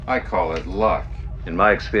I call it luck. In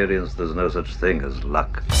my experience, there's no such thing as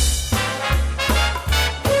luck.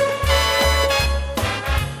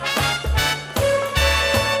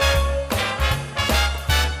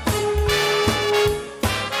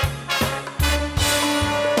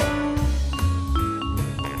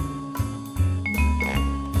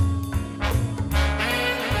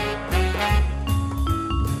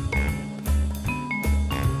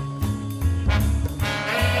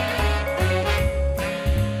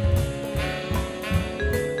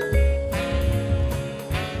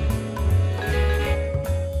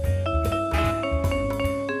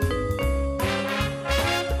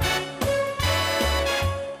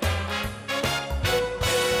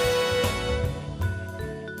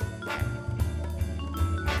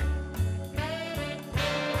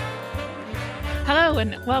 Hello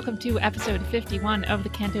and welcome to episode 51 of the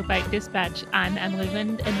Canto Bite Dispatch. I'm Emily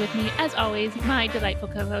Lind, and with me, as always, my delightful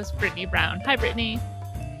co-host, Brittany Brown. Hi, Brittany.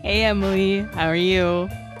 Hey, Emily. How are you?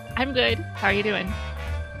 I'm good. How are you doing?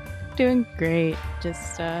 Doing great.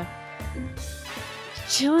 Just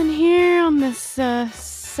chilling here on this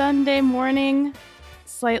Sunday morning.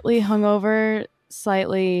 Slightly hungover,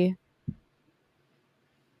 slightly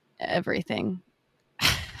everything.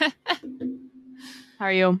 How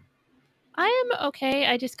are you? I am okay.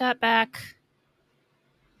 I just got back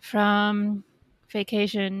from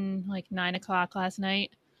vacation like 9 o'clock last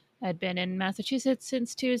night. I'd been in Massachusetts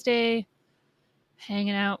since Tuesday,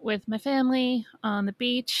 hanging out with my family on the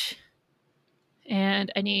beach,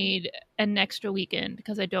 and I need an extra weekend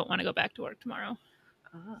because I don't want to go back to work tomorrow.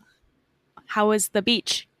 How was the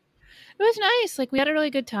beach? It was nice. Like, we had a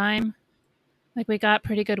really good time. Like, we got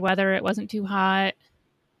pretty good weather. It wasn't too hot.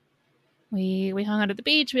 We hung out at the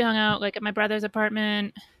beach. We hung out like at my brother's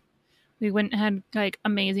apartment. We went and had like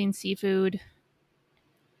amazing seafood.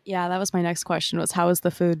 Yeah, that was my next question, was how was the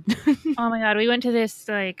food? Oh my god, we went to this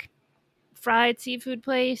like fried seafood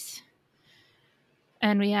place,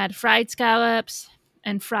 and we had fried scallops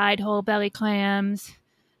and fried whole belly clams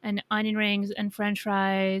and onion rings and french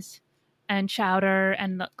fries and chowder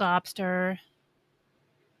and lobster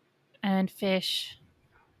and fish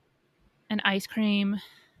and ice cream.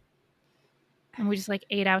 And we just like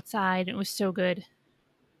ate outside, and it was so good.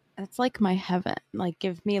 That's like my heaven. Like,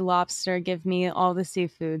 give me lobster, give me all the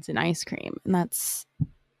seafoods and ice cream, and that's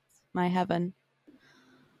my heaven.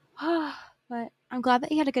 But I'm glad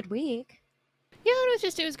that you had a good week. Yeah,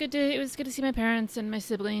 it was good to see my parents and my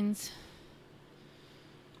siblings.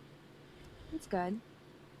 That's good.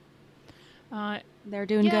 Uh, They're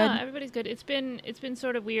doing yeah, good. everybody's good. It's been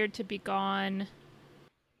sort of weird to be gone.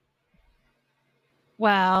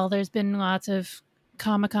 Well, there's been lots of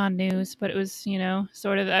Comic-Con news, but it was, I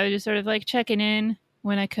was just sort of like checking in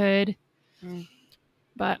when I could.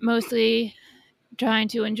 But mostly trying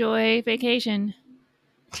to enjoy vacation.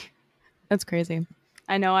 That's crazy.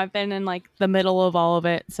 I know, I've been in like the middle of all of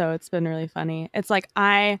it, so it's been really funny. It's like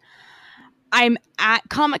I'm at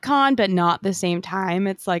Comic-Con, but not the same time.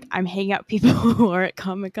 It's like I'm hanging out with people who are at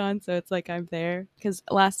Comic-Con, so it's like I'm there. Because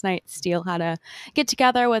last night, Steele had a get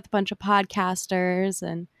together with a bunch of podcasters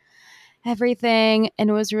and everything, and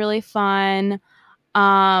it was really fun.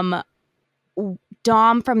 Dom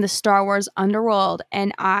from the Star Wars Underworld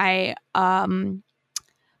and I,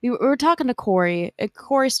 we were talking to Corey.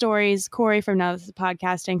 Corey Stories. Corey from Now This Is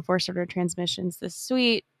Podcasting, Force Order Transmissions. This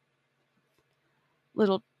sweet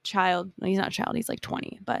little child. Well, he's not a child. He's like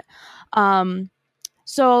 20. But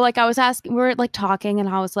so like I was asking, we were like talking, and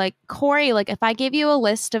I was like, Corey, like if I gave you a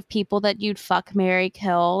list of people that you'd fuck, marry,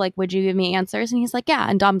 kill, like would you give me answers? And he's like, yeah.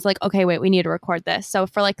 And Dom's like, okay, wait, we need to record this. So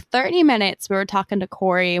for like 30 minutes, we were talking to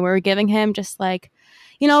Corey, and we were giving him just like,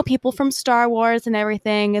 people from Star Wars and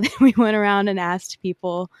everything. And then we went around and asked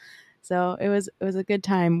people. So it was a good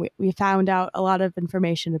time. We found out a lot of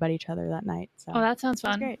information about each other that night. So Oh, that sounds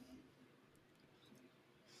fun. great.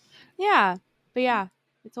 Yeah. But yeah,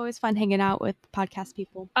 it's always fun hanging out with podcast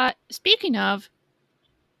people. Speaking of,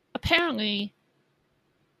 apparently,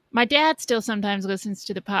 my dad still sometimes listens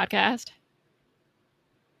to the podcast.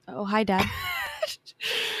 Oh, hi, Dad.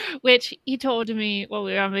 Which he told me while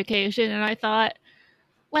we were on vacation, and I thought,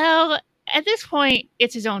 well, at this point,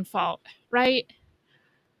 it's his own fault, right?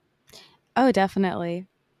 Oh, definitely.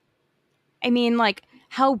 I mean, like,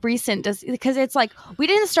 how recent because it's like, we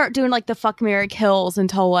didn't start doing like the Fuck, Marry, Kills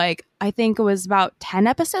until like, I think it was about 10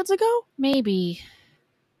 episodes ago? Maybe.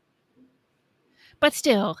 But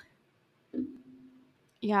still.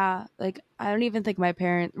 Yeah, like, I don't even think my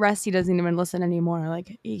Rusty doesn't even listen anymore.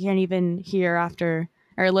 Like, he can't even hear after,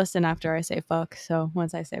 or listen after I say fuck. So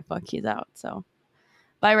once I say fuck, he's out. So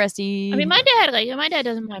bye, Rusty. I mean, my dad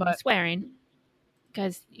doesn't mind me swearing.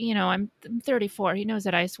 because I'm 34. He knows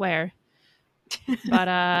that I swear. But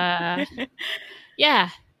yeah.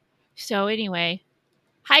 So anyway,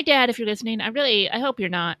 hi Dad, if you're listening. I hope you're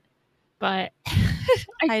not. But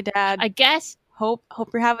Hi, Dad. I guess Hope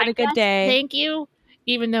you're having a good day. Thank you,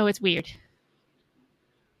 even though it's weird.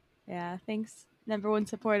 Yeah, thanks. Number one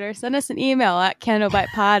supporter. Send us an email at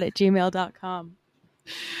candlebitepod@gmail.com.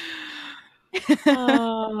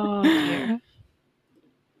 Oh dear.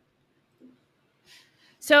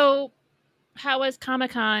 So, how was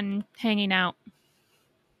Comic-Con hanging out?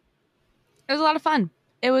 It was a lot of fun.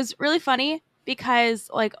 It was really funny because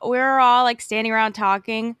like we were all like standing around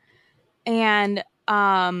talking, and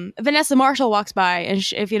Vanessa Marshall walks by, and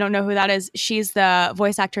if you don't know who that is, she's the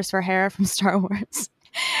voice actress for Hera from Star Wars.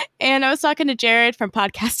 And I was talking to Jared from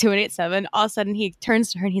Podcast 287. All of a sudden, he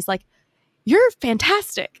turns to her and he's like, "You're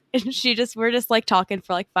fantastic!" And we're just like talking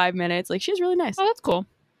for like 5 minutes. Like, she's really nice. Oh, that's cool.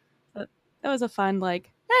 That was a fun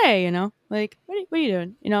like, hey, like what are you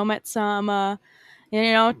doing? Met some met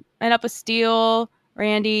up with Steele,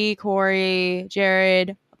 Randy, Corey,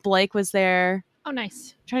 Jared, Blake was there. Oh,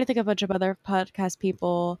 nice. I'm trying to think of a bunch of other podcast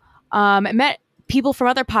people. I met people from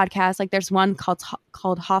other podcasts. Like there's one called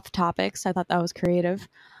Hoth Topics. I thought that was creative.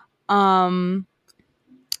 Brian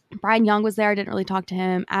Young was there. I didn't really talk to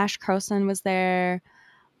him. Ash Croson was there.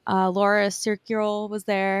 Laura Circural was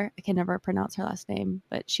there. I can never pronounce her last name,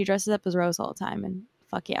 but she dresses up as Rose all the time, and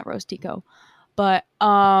fuck yeah, Rose Tico. But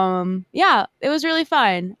yeah, it was really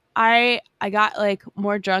fun. I got like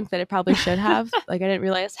more drunk than I probably should have. Like I didn't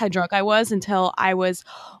realize how drunk I was until I was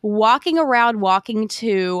walking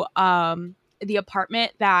to the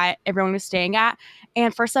apartment that everyone was staying at,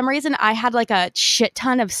 and for some reason I had like a shit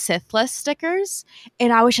ton of Sithless stickers,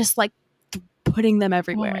 and I was just like putting them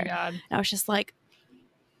everywhere. Oh my God. And I was just like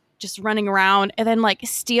running around, and then like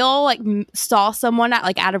Steele like saw someone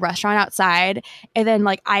at a restaurant outside, and then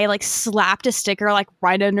like I like slapped a sticker like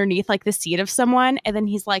right underneath like the seat of someone, and then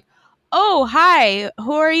he's like, "Oh, hi,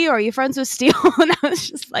 who are you? Are you friends with Steele?" And I was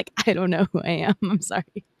just like, I don't know who I am. I'm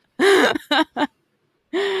sorry.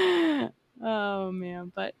 Oh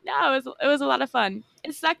man, but no, it was a lot of fun.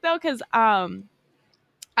 It sucked though because I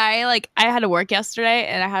had to work yesterday,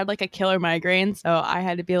 and I had like a killer migraine, so I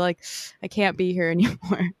had to be like, I can't be here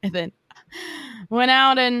anymore. And then went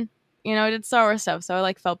out and did Star Wars stuff, so I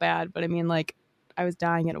like felt bad, but I mean like I was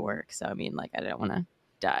dying at work, so I mean like I didn't want to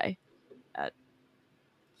die at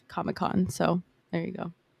Comic-Con, so there you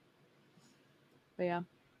go. But yeah.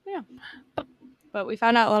 But we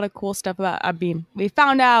found out a lot of cool stuff we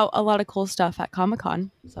found out a lot of cool stuff at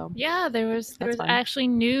Comic-Con. So yeah, there was fun. Actually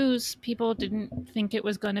news. People didn't think it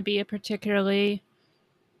was going to be a particularly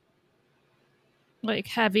like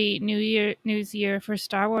heavy news year for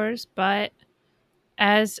Star Wars, but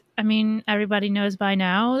everybody knows by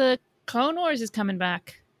now, the Clone Wars is coming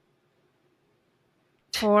back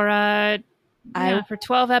for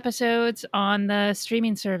 12 episodes on the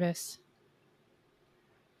streaming service.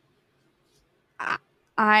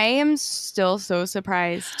 I am still so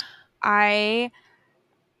surprised. That's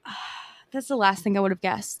the last thing I would have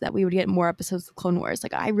guessed, that we would get more episodes of Clone Wars.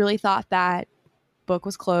 Like I really thought that book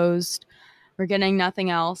was closed. We're getting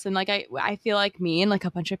nothing else. And like I feel like me and like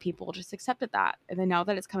a bunch of people just accepted that. And then now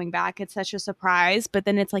that it's coming back, it's such a surprise. But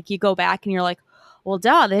then it's like you go back and you're like, well,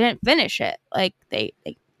 duh, they didn't finish it. Like they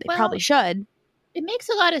probably should. It makes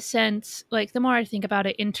a lot of sense. Like the more I think about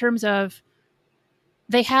it, in terms of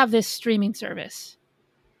they have this streaming service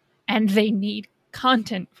and they need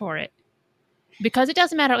content for it, because it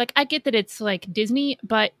doesn't matter. Like I get that it's like Disney,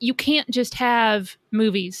 but you can't just have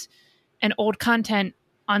movies and old content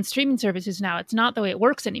on streaming services now. It's not the way it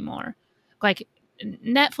works anymore. Like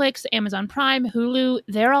Netflix, Amazon Prime, Hulu,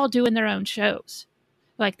 they're all doing their own shows.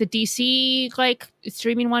 Like the DC like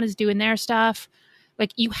streaming one is doing their stuff.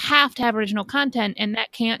 Like you have to have original content, and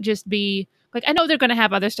that can't just be like, I know they're going to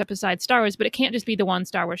have other stuff besides Star Wars, but it can't just be the one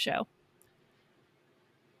Star Wars show.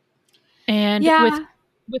 And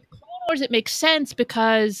with Clone Wars, it makes sense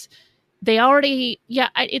because they already,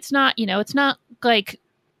 it's not, it's not like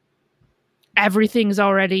everything's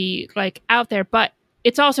already like out there, but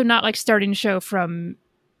it's also not like starting a show from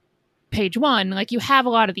page one. Like you have a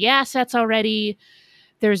lot of the assets already.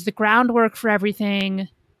 There's the groundwork for everything.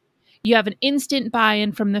 You have an instant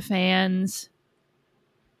buy-in from the fans.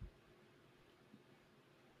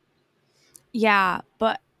 Yeah,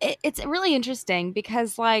 but it's really interesting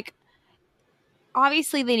because like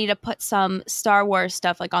obviously they need to put some Star Wars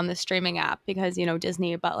stuff like on the streaming app because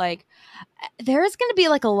Disney, but like there's gonna be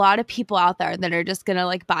like a lot of people out there that are just gonna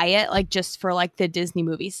like buy it like just for like the Disney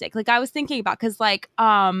movie's sake. Like I was thinking about, because like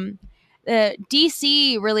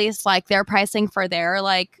DC released like their pricing for their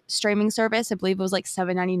like streaming service. I believe it was like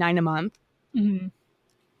 $7.99 a month. Mm-hmm.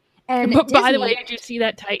 And But by the Disney, way, did you see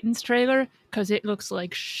that Titans trailer? Because it looks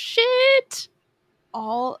like shit.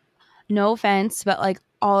 no offense, but like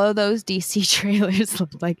all of those DC trailers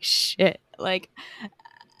look like shit. Like,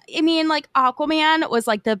 I mean, like Aquaman was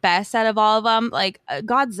like the best out of all of them. Like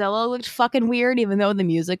Godzilla looked fucking weird, even though the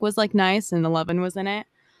music was like nice and Eleven was in it.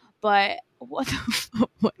 But what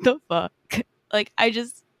the fuck? Like, I'm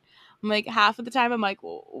like half of the time I'm like,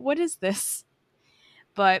 what is this?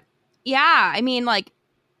 But yeah, I mean, like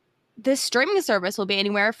this streaming service will be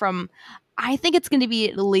anywhere from, I think it's going to be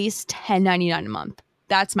at least $10.99 a month.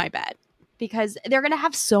 That's my bet, because they're going to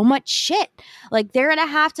have so much shit. Like they're going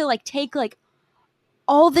to have to like take like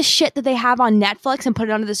all the shit that they have on Netflix and put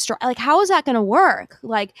it onto the store. Like, how is that going to work?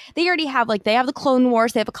 Like, they already have, like, they have the Clone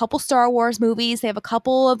Wars. They have a couple Star Wars movies. They have a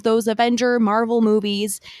couple of those Avenger Marvel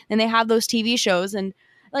movies. And they have those TV shows. And,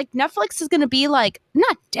 like, Netflix is going to be, like,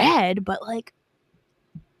 not dead, but, like,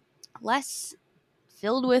 less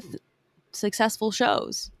filled with successful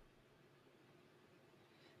shows.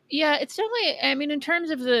 Yeah, it's definitely, I mean, in terms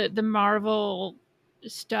of the Marvel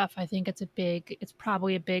stuff, I think it's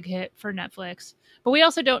probably a big hit for Netflix. But we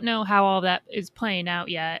also don't know how all that is playing out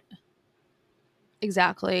yet.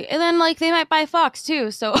 Exactly. And then, like, they might buy Fox,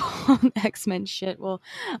 too. So, X-Men shit will,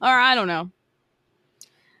 or I don't know.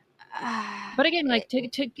 But again, like, to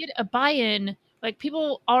get a buy-in, like,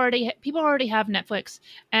 people already have Netflix.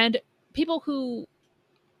 And people who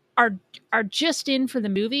are just in for the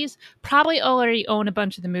movies probably already own a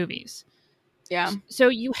bunch of the movies. Yeah. So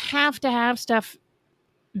you have to have stuff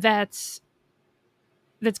that's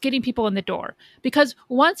getting people in the door, because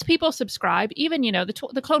once people subscribe, even, you know,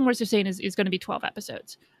 the Clone Wars they're saying is going to be 12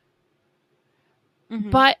 episodes.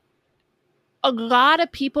 Mm-hmm. But a lot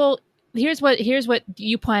of people, here's what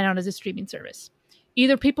you plan on as a streaming service.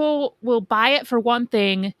 Either people will buy it for one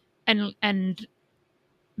thing and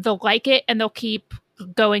they'll like it and they'll keep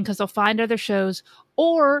going because they'll find other shows,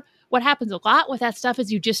 or what happens a lot with that stuff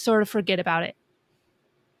is you just sort of forget about it.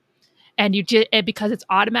 And because it's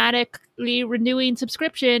automatically renewing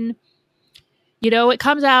subscription, you know, it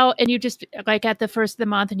comes out and you just, like, at the first of the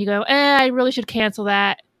month and you go, I really should cancel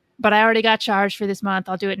that, but I already got charged for this month.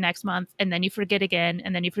 I'll do it next month. And then you forget again,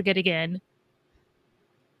 and then you forget again.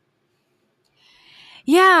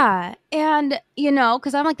 Yeah. And, you know,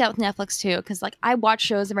 because I'm like that with Netflix too. Because, like, I watch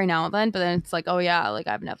shows every now and then, but then it's like, oh, yeah, like,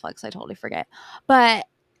 I have Netflix. I totally forget. But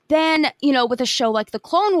then, you know, with a show like the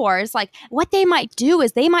Clone Wars, like, what they might do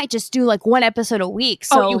is they might just do like one episode a week.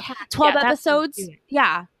 So 12 episodes.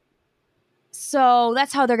 Yeah. So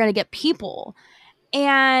that's how they're going to get people.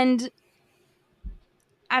 And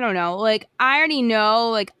I don't know. Like, I already know,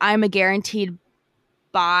 like, I'm a guaranteed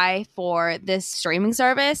buy for this streaming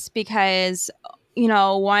service because, you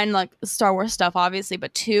know, one, like, Star Wars stuff, obviously,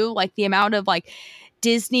 but two, like, the amount of, like,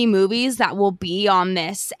 Disney movies that will be on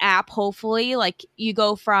this app, hopefully. Like, you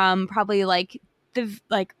go from probably, like,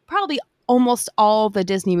 probably almost all the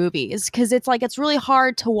Disney movies, because it's, like, it's really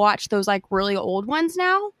hard to watch those, like, really old ones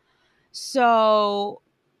now. So,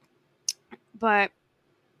 but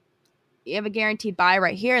you have a guaranteed buy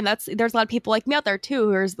right here, and there's a lot of people like me out there too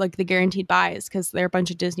who are like the guaranteed buys because there are a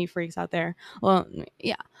bunch of Disney freaks out there. Well,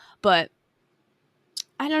 yeah, but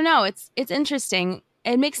I don't know. It's interesting.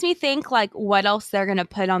 It makes me think, like, what else they're gonna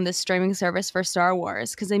put on this streaming service for Star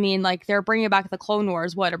Wars, because I mean, like, they're bringing back the Clone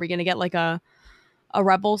Wars. What are we gonna get, like a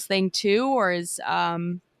Rebels thing too, or is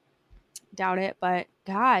doubt it, but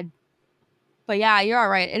God. But yeah, you're all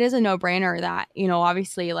right. It is a no-brainer that, you know,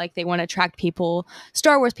 obviously, like, they want to attract people,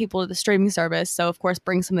 Star Wars people, to the streaming service. So, of course,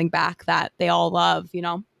 bring something back that they all love, you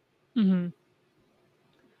know? Mm-hmm.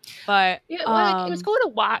 But yeah, like, it was cool to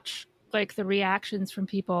watch, like, the reactions from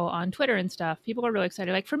people on Twitter and stuff. People are really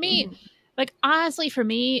excited. Like, for me, like, honestly, for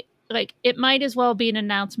me, like, it might as well be an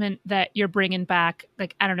announcement that you're bringing back,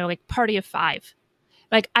 like, I don't know, like, Party of Five.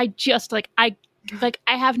 Like,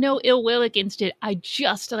 I have no ill will against it. I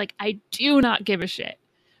do not give a shit.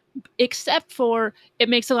 Except for, it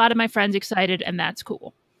makes a lot of my friends excited, and that's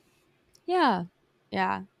cool. Yeah.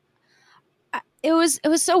 Yeah. It was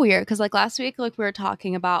so weird because, like, last week, like, we were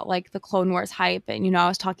talking about, like, the Clone Wars hype, and, you know, I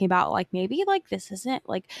was talking about, like, maybe, like, this isn't,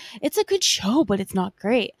 like, it's a good show, but it's not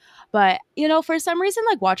great. But, you know, for some reason,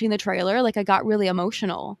 like, watching the trailer, like, I got really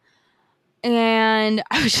emotional. And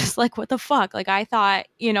I was just like, what the fuck? Like, I thought,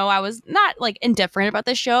 you know, I was not, like, indifferent about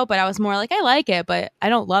the show, but I was more like, I like it, but I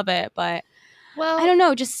don't love it. But, well, I don't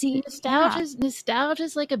know, just see.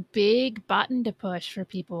 Nostalgia's like a big button to push for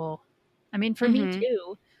people. I mean, for me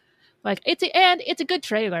too. Like, it's a good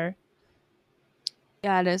trailer.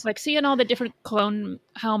 Yeah, it is. Like seeing all the different clone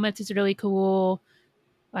helmets is really cool.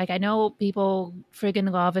 Like I know people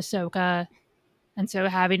friggin' love Ahsoka, and so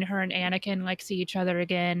having her and Anakin like see each other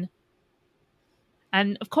again.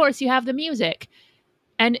 And of course, you have the music.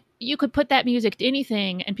 And you could put that music to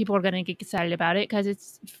anything and people are going to get excited about it because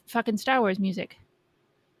it's fucking Star Wars music.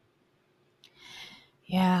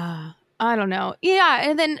 Yeah. I don't know. Yeah,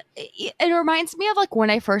 and then it reminds me of like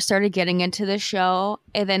when I first started getting into this show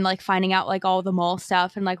and then like finding out like all the mall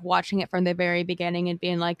stuff and like watching it from the very beginning and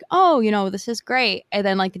being like, oh, this is great. And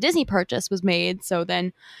then like the Disney purchase was made. So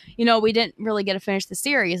then, we didn't really get to finish the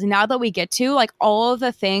series. And now that we get to like all of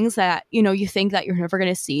the things that, you think that you're never going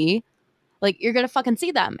to see, like you're going to fucking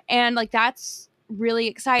see them. And like that's really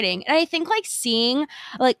exciting. And I think like seeing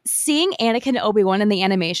Anakin and Obi-Wan in the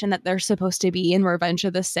animation that they're supposed to be in Revenge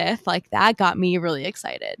of the Sith, like that got me really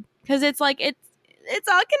excited because it's like it's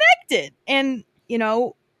all connected. And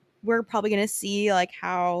we're probably gonna see like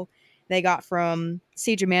how they got from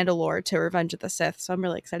Siege of Mandalore to Revenge of the Sith, so I'm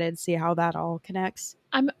really excited to see how that all connects.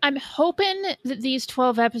 I'm hoping that these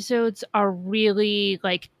 12 episodes are really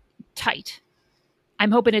like tight.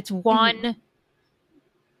 I'm hoping it's one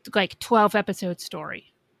like 12 episode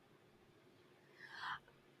story.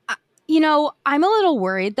 I'm a little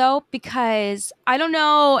worried though, because I don't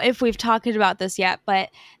know if we've talked about this yet, but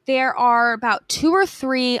there are about 2 or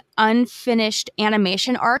 3 unfinished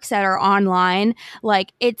animation arcs that are online.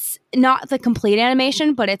 Like it's not the complete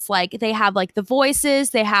animation, but it's like they have like the voices,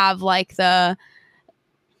 they have like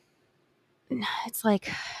it's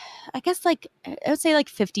like, I guess like I would say like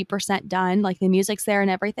 50% done, like the music's there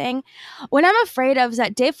and everything. What I'm afraid of is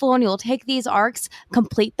that Dave Filoni will take these arcs,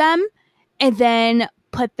 complete them, and then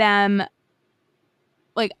put them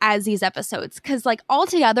like as these episodes. Cause like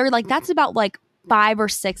altogether, like that's about like 5 or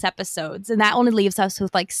 6 episodes. And that only leaves us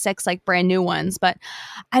with like 6 like brand new ones. But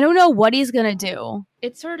I don't know what he's gonna do.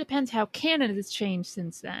 It sort of depends how canon has changed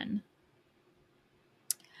since then.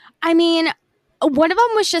 I mean, one of them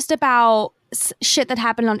was just about shit that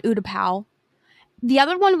happened on Utapau. The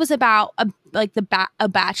other one was about a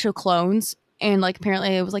batch of clones, and like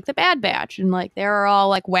apparently it was like the Bad Batch, and like they were all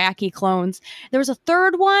like wacky clones. There was a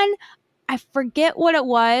third one, I forget what it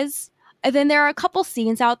was, and then there are a couple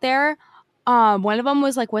scenes out there. One of them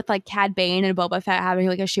was like with like Cad Bane and Boba Fett having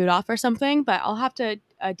like a shoot off or something, but I'll have to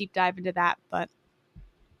deep dive into that. But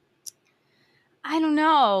I don't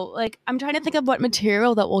know. Like, I'm trying to think of what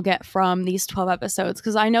material that we'll get from these 12 episodes,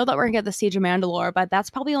 because I know that we're going to get the Siege of Mandalore, but that's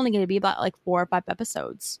probably only going to be about like 4 or 5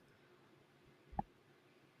 episodes.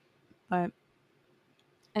 But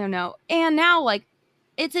I don't know. And now, like,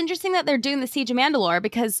 it's interesting that they're doing the Siege of Mandalore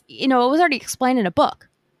because, it was already explained in a book.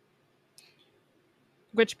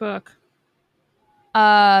 Which book? The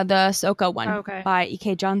Ahsoka one by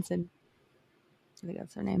E.K. Johnson. I think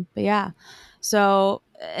that's her name. But yeah. So,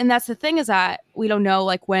 and that's the thing, is that we don't know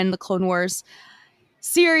like when the Clone Wars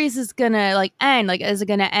series is gonna like end. Like, is it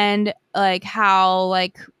gonna end like how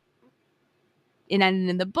like it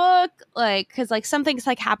ended in the book? Like, because like some things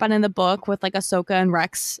like happen in the book with like Ahsoka and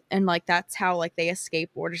Rex, and like that's how like they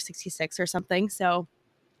escape Order 66 or something. So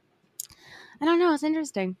I don't know. It's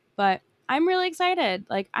interesting, but I'm really excited.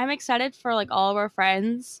 Like, I'm excited for like all of our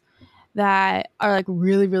friends that are like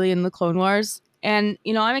really, really in the Clone Wars. And,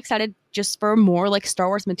 I'm excited just for more like Star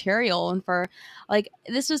Wars material, and for like,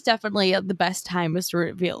 this was definitely the best time was to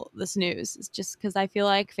reveal this news. It's just because I feel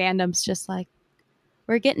like fandom's just like,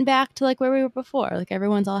 we're getting back to like where we were before. Like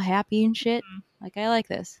everyone's all happy and shit. Like, I like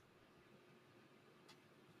this.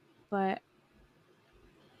 But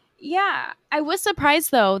yeah, I was surprised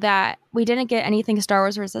though that we didn't get anything Star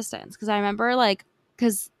Wars Resistance, because I remember like,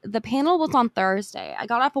 because the panel was on Thursday. I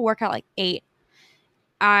got off of work at like 8.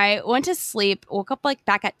 I went to sleep, woke up like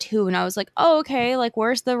back at 2, and I was like, oh, okay, like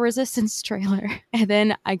where's the Resistance trailer? And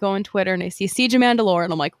then I go on Twitter and I see Siege of Mandalore,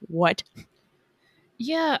 and I'm like, what?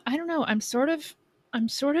 Yeah, I don't know. I'm sort of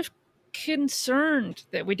concerned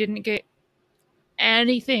that we didn't get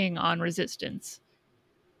anything on Resistance.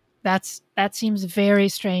 That seems very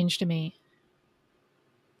strange to me.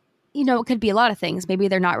 It could be a lot of things. Maybe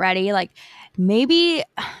they're not ready. Like, maybe,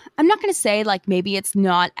 I'm not going to say, like, maybe it's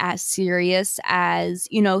not as serious as,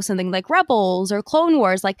 something like Rebels or Clone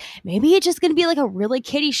Wars. Like, maybe it's just going to be, like, a really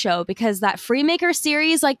kiddie show, because that Freemaker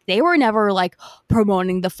series, like, they were never, like,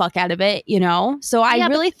 promoting the fuck out of it, So I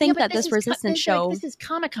really think that this Resistance show... Like, this is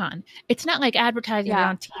Comic-Con. It's not like advertising it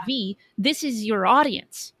on TV. This is your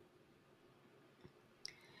audience.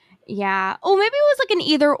 Yeah. Oh, maybe it was like an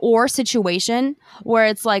either or situation where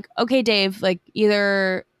it's like, okay, Dave, like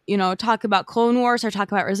either, talk about Clone Wars or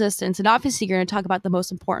talk about Resistance, and obviously you're going to talk about the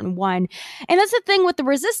most important one. And that's the thing with the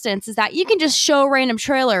Resistance, is that you can just show a random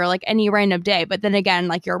trailer like any random day. But then again,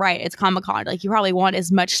 like, you're right, it's Comic-Con. Like, you probably want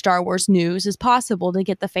as much Star Wars news as possible to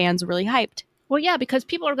get the fans really hyped. Well, yeah, because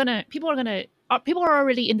people are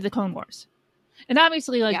already into the Clone Wars, and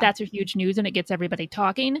obviously, like, that's a huge news, and it gets everybody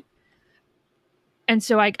talking. And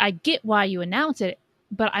so I get why you announce it,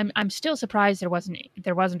 but I'm still surprised there wasn't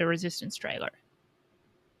a Resistance trailer.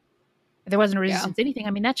 There wasn't a Resistance anything.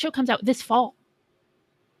 I mean, that show comes out this fall,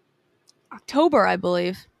 October, I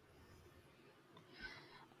believe.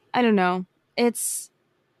 I don't know. It's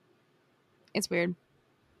weird,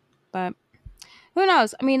 but who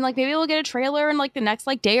knows? I mean, like, maybe we'll get a trailer in like the next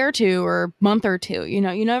like day or two or month or two. You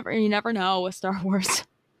never know with Star Wars.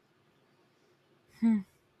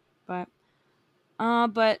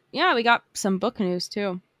 But yeah, we got some book news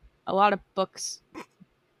too. A lot of books.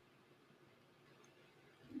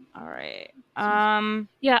 All right.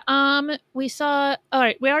 We saw. All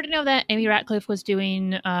right, we already know that Amy Ratcliffe was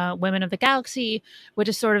doing Women of the Galaxy, which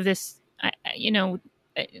is sort of this, I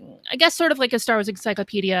guess sort of like a Star Wars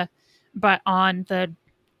encyclopedia, but on the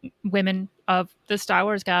women of the Star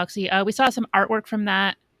Wars galaxy. We saw some artwork from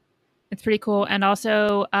that. It's pretty cool. And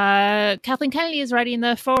also, Kathleen Kennedy is writing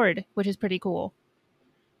the forward, which is pretty cool.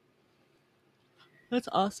 That's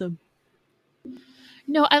awesome.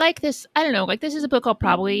 No, I like this. I don't know. Like, this is a book I'll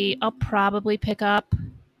probably pick up.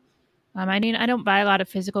 I mean, I don't buy a lot of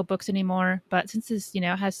physical books anymore, but since this,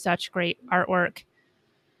 has such great artwork,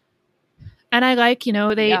 and I like,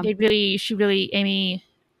 Amy,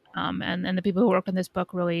 and the people who work on this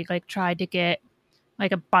book really like tried to get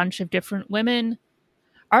like a bunch of different women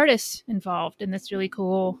artists involved, and that's really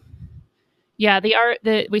cool. Yeah, the art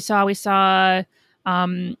that we saw,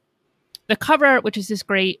 the cover art, which is this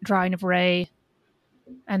great drawing of Rey,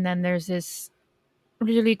 and then there's this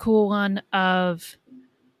really cool one of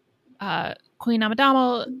Queen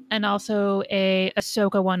Amidala, and also a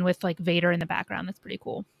Ahsoka one with like Vader in the background. That's pretty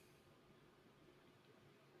cool.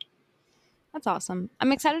 That's awesome.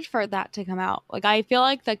 I'm excited for that to come out. Like, I feel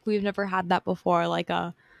like we've never had that before, like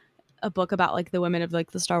a book about like the women of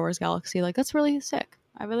like the Star Wars galaxy. Like, that's really sick.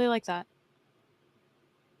 I really like that.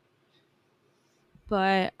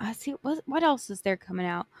 But I see what else is there coming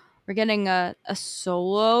out. We're getting a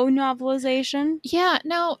solo novelization. Yeah,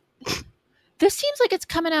 no, this seems like it's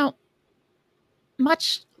coming out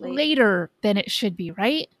much later than it should be,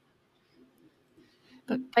 right?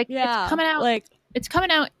 But like, it's coming out it's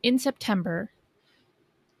coming out in September,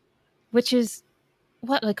 which is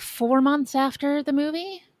what, like 4 months after the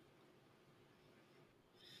movie?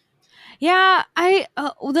 Yeah,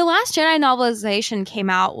 the Last Jedi novelization came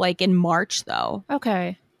out like in March, though.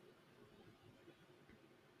 Okay.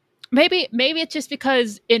 Maybe it's just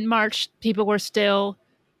because in March people were still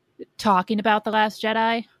talking about The Last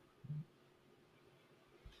Jedi.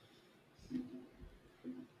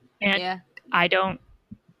 And I don't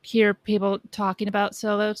hear people talking about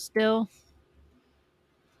Solo still.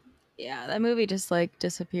 Yeah, that movie just like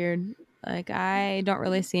disappeared. Like, I don't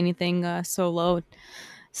really see anything Solo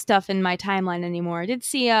stuff in my timeline anymore. I did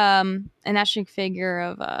see an action figure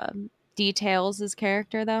of Details'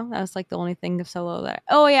 character, though. That was like the only thing of Solo that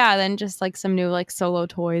then just like some new like Solo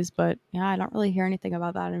toys, but yeah, I don't really hear anything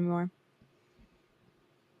about that anymore.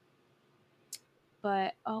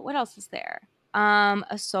 But what else is there?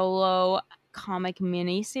 A Solo comic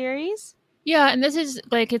mini series. Yeah, and this is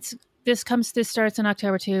like this starts in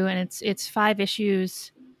October too, and it's 5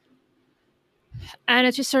 issues. And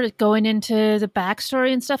it's just sort of going into the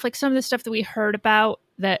backstory and stuff, like some of the stuff that we heard about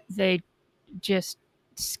that they just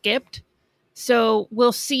skipped. So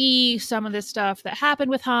we'll see some of the stuff that happened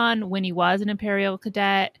with Han when he was an Imperial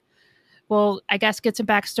cadet. We'll, I guess, get some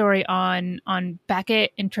backstory on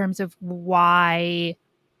Beckett in terms of why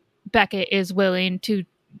Beckett is willing to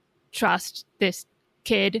trust this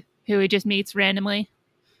kid who he just meets randomly.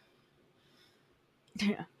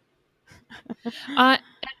 Yeah.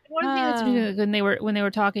 One thing that's when they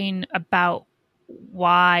were talking about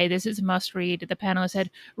why this is a must read, the panelist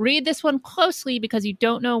said, read this one closely because you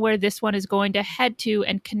don't know where this one is going to head to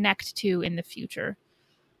and connect to in the future.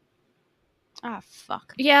 Ah,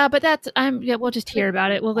 fuck. Yeah, but we'll just hear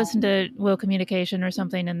about it. We'll listen to Will Communication or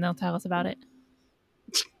something and they'll tell us about it.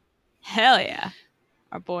 Hell yeah.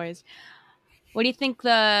 Our boys. What do you think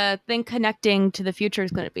the thing connecting to the future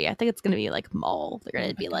is going to be? I think it's going to be like Maul. They're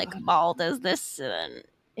going to be like, Maul does this. And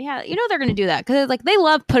yeah, they're going to do that because like they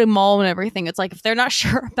love putting Maul in everything. It's like, if they're not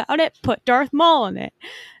sure about it, put Darth Maul in it.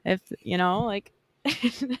 If like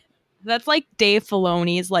that's like Dave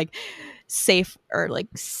Filoni's like safe or like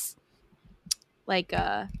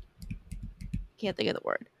can't think of the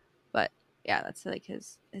word. Yeah, that's like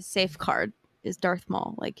his safeguard is Darth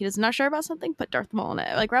Maul. Like he's not sure about something, put Darth Maul in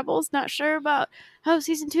it. Like Rebels not sure about how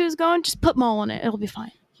season 2 is going, just put Maul in it. It'll be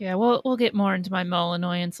fine. Yeah, we'll get more into my Maul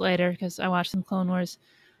annoyance later because I watched some Clone Wars.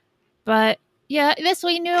 But yeah, this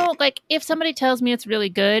way, like if somebody tells me it's really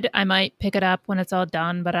good, I might pick it up when it's all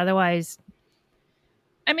done. But otherwise,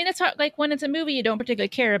 I mean, it's hard. Like when it's a movie you don't particularly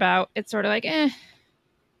care about, it's sort of like, eh.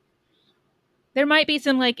 There might be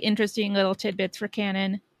some like interesting little tidbits for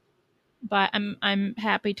canon, but I'm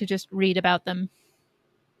happy to just read about them.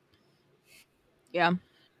 Yeah.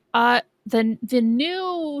 The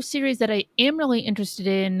new series that I am really interested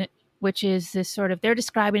in, which is this sort of, they're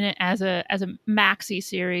describing it as a maxi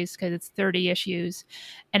series because it's 30 issues,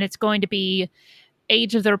 and it's going to be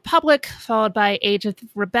Age of the Republic, followed by Age of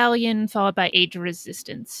Rebellion, followed by Age of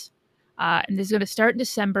Resistance. And this is going to start in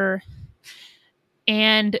December.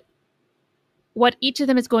 And what each of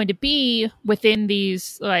them is going to be within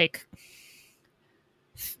these, like,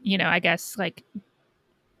 I guess, like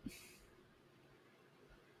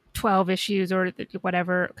 12 issues or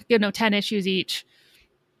whatever, 10 issues each,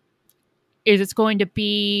 is it's going to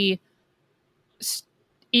be,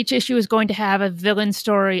 each issue is going to have a villain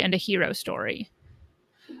story and a hero story.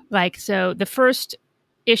 Like, so the first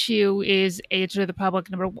issue is Age of the Republic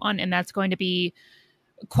 #1, and that's going to be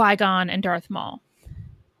Qui-Gon and Darth Maul.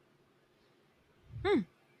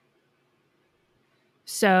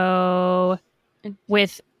 So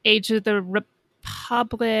with Age of the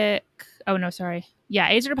Republic,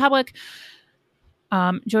 Age of the Republic,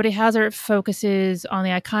 Jodie Hazard focuses on the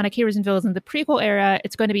iconic heroes and villains in the prequel era.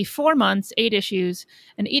 It's going to be 4 months, 8 issues,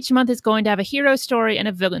 and each month is going to have a hero story and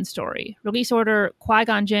a villain story. Release order: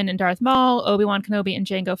 Qui-Gon Jinn and Darth Maul, Obi-Wan Kenobi and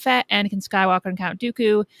Jango Fett, Anakin Skywalker and Count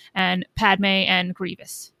Dooku, and Padme and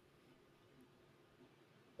Grievous.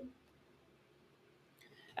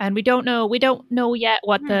 And we don't know yet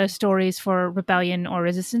what the stories for Rebellion or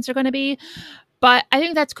Resistance are going to be, but I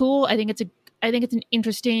think that's cool. I think it's an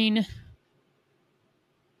interesting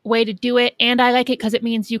way to do it, and I like it because it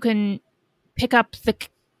means you can pick up the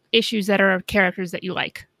issues that are characters that you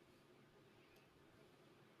like.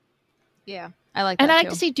 Yeah, I like that. And I like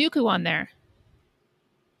to see Dooku on there.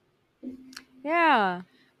 Yeah.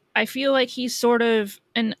 I feel like he's sort of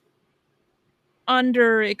an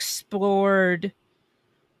underexplored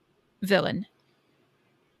villain.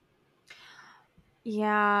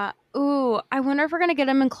 Yeah. Ooh, I wonder if we're gonna get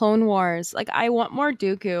him in Clone Wars. Like, I want more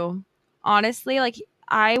Dooku. Honestly, like,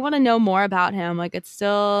 I want to know more about him. Like, it's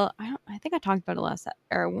still, I think I talked about it last,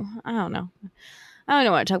 or I don't know. I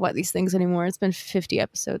don't want to talk about these things anymore. It's been 50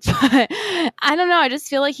 episodes. But I don't know. I just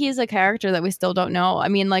feel like he's a character that we still don't know. I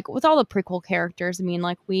mean, like, with all the prequel characters, I mean,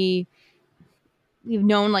 like, we've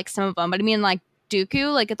known, like, some of them. But I mean, like,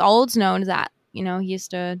 Dooku, like, it's all it's known is that, he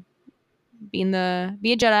used to be a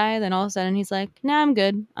Jedi. Then all of a sudden he's like, nah, I'm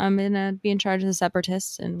good. I'm going to be in charge of the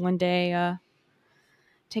Separatists. And one day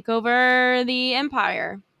take over the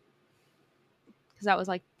Empire. Because that was,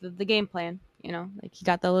 like, the game plan. Like, he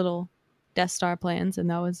got the little Death Star plans, and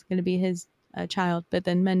that was going to be his child. But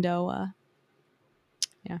then Mendo.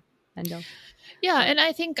 Yeah, and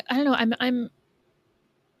I think, I don't know, I'm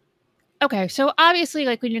okay. So obviously,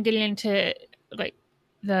 like, when you're getting into, like,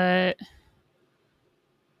 the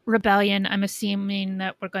Rebellion, I'm assuming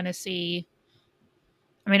that we're going to see,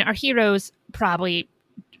 I mean, our heroes probably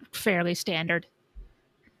fairly standard.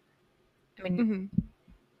 I mean,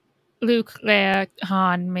 Luke, Leia,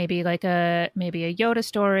 Han, maybe a Yoda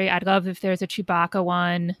story. I'd love if there's a Chewbacca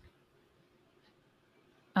one,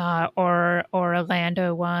 or a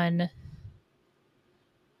Lando one.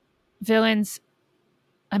 Villains,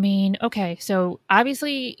 I mean, okay, so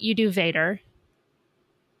obviously you do Vader.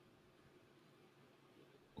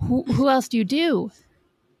 Who else do you do?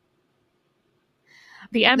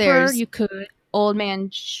 The Emperor, you could. Old Man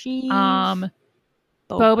Chief.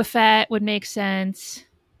 Boba Fett would make sense.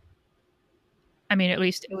 I mean, at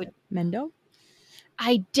least it would. Mendo?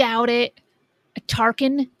 I doubt it.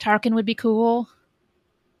 Tarkin would be cool.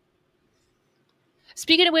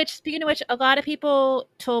 Speaking of which, a lot of people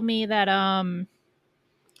told me that I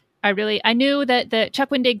knew that Chuck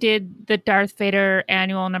Wendig did the Darth Vader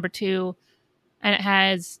annual #2, and it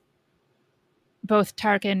has both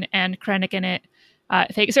Tarkin and Krennic in it.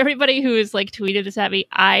 Thanks everybody who has, like, tweeted this at me.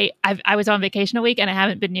 I was on vacation a week and I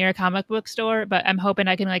haven't been near a comic book store, but I'm hoping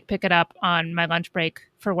I can, like, pick it up on my lunch break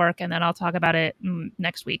for work, and then I'll talk about it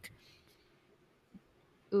next week.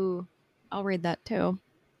 Ooh, I'll read that too.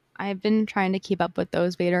 I've been trying to keep up with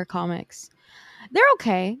those Vader comics. They're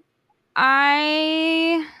okay.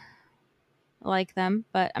 I like them,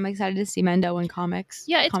 but I'm excited to see Mendo in comics.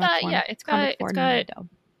 Yeah, it's got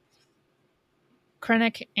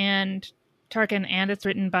Krennic and Tarkin and it's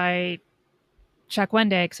written by Chuck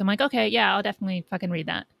Wendig. So I'm like, okay, yeah, I'll definitely fucking read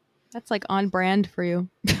that. That's like on brand for you.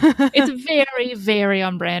 It's very, very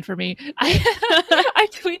on brand for me. I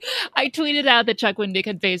tweeted out that Chuck Wendig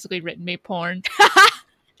had basically written me porn.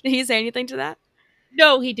 Did he say anything to that?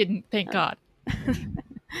 No, he didn't. Thank God.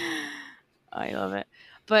 I love it.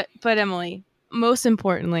 But Emily, most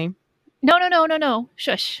importantly. No.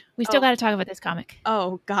 Shush. We still Oh. got to talk about this comic.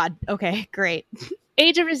 Oh, God. Okay, great.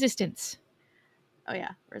 Age of Resistance. Oh,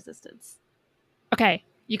 yeah. Resistance. Okay.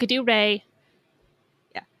 You could do Rey.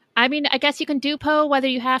 Yeah. I mean, I guess you can do Poe, whether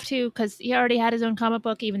you have to, because he already had his own comic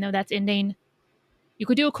book, even though that's ending. You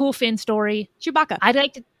could do a cool Finn story. Chewbacca. I'd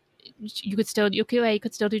like to. You could still do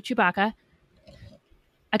Chewbacca.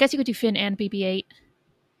 I guess you could do Finn and BB-8.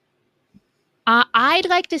 I'd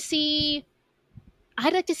like to see a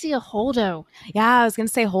Holdo. Yeah, I was going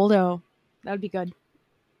to say Holdo. That would be good.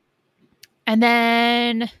 And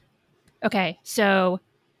then, okay, so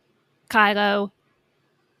Kylo,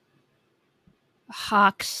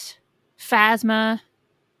 Hux, Phasma,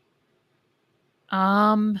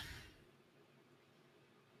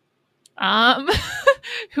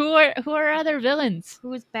 who are other villains?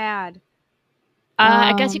 Who's bad?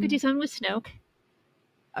 I guess you could do something with Snoke.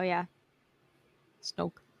 Oh, yeah.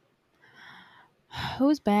 Snoke.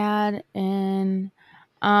 Who's bad in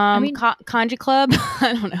I mean- Kanji Club?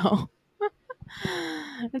 I don't know.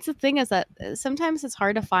 That's the thing, is that sometimes it's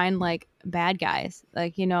hard to find like bad guys.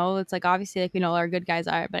 Like, you know, it's like obviously like we know our good guys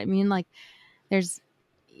are, but I mean like there's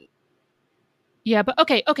Yeah, but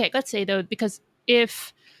okay, let's say though, because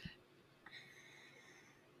if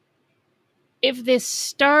this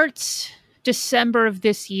starts December of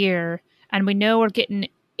this year and we know we're getting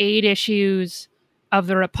 8 issues of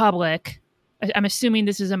the Republic, I'm assuming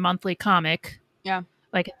this is a monthly comic. Yeah.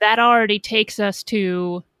 Like that already takes us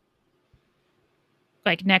to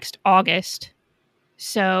like next August.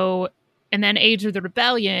 So, and then Age of the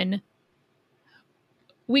Rebellion,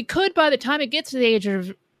 we could, by the time it gets to the Age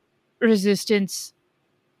of Resistance,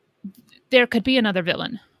 there could be another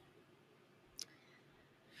villain.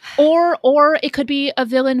 Or it could be a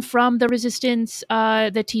villain from the Resistance,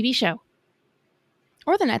 the TV show.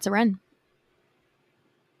 or the Knights of Ren.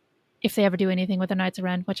 If they ever do anything with the Knights of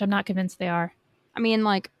Ren, which I'm not convinced they are. I mean,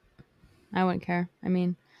 like, I wouldn't care. I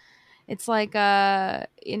mean, it's like,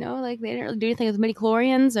 you know, like they didn't really do anything with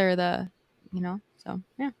midichlorians or the, you know, so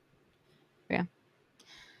yeah.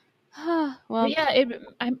 Well,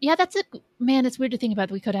 But yeah, that's it. Man, it's weird to think about.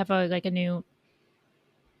 We could have a new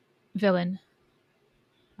villain.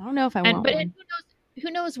 I don't know if I want But one. who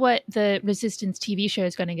knows what the Resistance TV show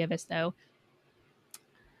is going to give us, though.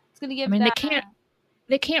 It's gonna give. I mean, that,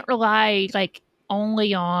 they can't rely like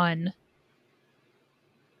only on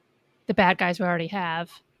the bad guys we already have,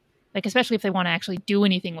 like especially if they want to actually do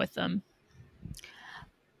anything with them.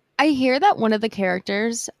 I hear that one of the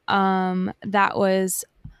characters, that was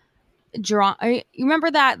drawn. You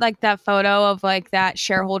remember that, like that photo of like that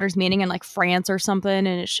shareholders meeting in like France or something, and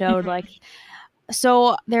it showed like.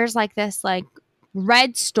 So there's like this like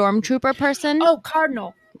red stormtrooper person. Oh,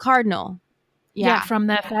 Cardinal. Yeah. From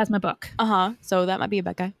the Phasma book. So that might be a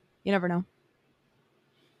bad guy. You never know.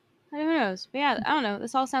 Who knows? But yeah, I don't know.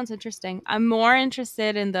 This all sounds interesting. I'm more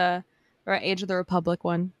interested in the Age of the Republic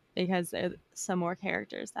one because there's some more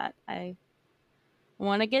characters that I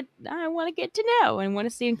want to get to know and want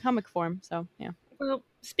to see in comic form. So yeah. Well,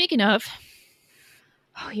 speaking of,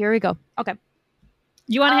 Oh, here we go. Okay.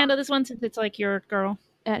 you want to handle this one since it's like your girl?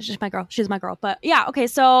 It's just my girl. She's my girl. But yeah, okay.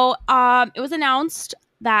 So it was announced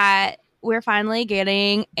that we're finally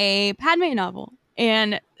getting a Padme novel.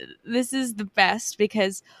 And this is the best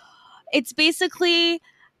because it's basically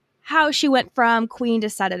how she went from queen to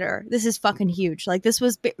senator. This is fucking huge. Like this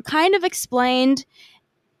was kind of explained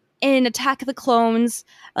in Attack of the Clones.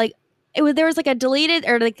 Like there was like a deleted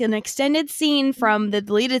or like an extended scene from the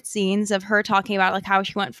deleted scenes of her talking about like how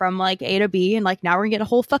she went from like A to B, and like now we're gonna get a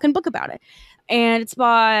whole fucking book about it. And it's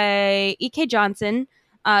by E.K. Johnson,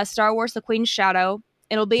 Star Wars: The Queen's Shadow.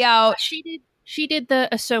 It'll be out. She did the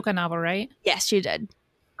Ahsoka novel, right? Yes, she did.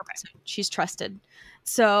 Okay. So she's trusted.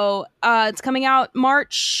 So it's coming out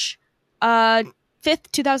March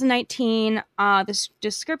 5th, 2019. This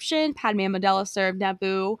description: Padme Amidala served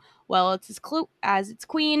Naboo well as its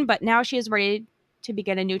queen, but now she is ready to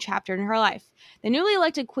begin a new chapter in her life. The newly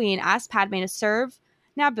elected queen asked Padme to serve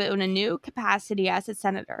Naboo in a new capacity as its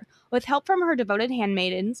senator. With help from her devoted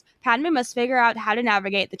handmaidens, Padme must figure out how to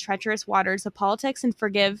navigate the treacherous waters of politics and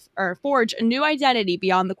forge a new identity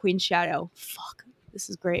beyond the queen's shadow. Fuck, this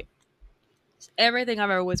is great. It's everything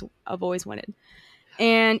I've always wanted.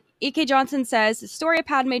 And E.K. Johnson says the story of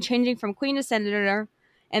Padme changing from queen to senator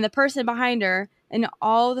and the person behind her, and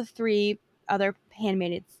all the 3 other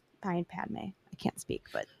handmaidens behind Padme. I can't speak,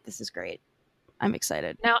 but this is great. I'm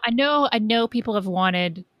excited. Now I know people have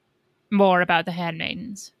wanted more about the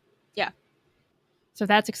handmaidens. Yeah. So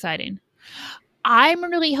that's exciting. I'm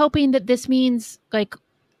really hoping that this means, like,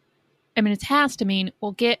 I mean, it has to mean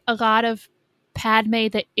we'll get a lot of Padme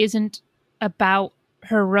that isn't about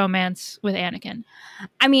her romance with Anakin.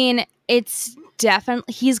 I mean, it's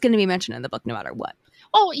definitely, he's going to be mentioned in the book no matter what.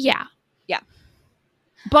 Oh, yeah. Yeah.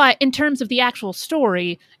 But in terms of the actual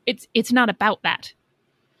story, it's not about that.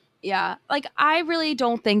 Yeah. Like, I really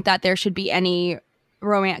don't think that there should be any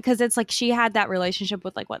romance, because it's like she had that relationship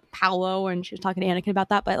with, like, what, Paolo, and she was talking to Anakin about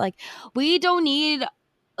that, but, like, we don't need,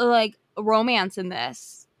 like, romance in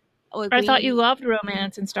this. Like, I thought you loved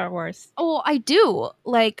romance in Star Wars. Oh, I do.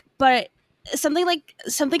 Like, but something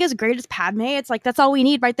as great as Padme, it's like, that's all we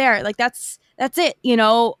need right there. Like, that's it. You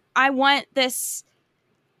know, I want this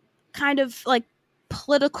kind of, like,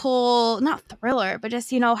 political, not thriller, but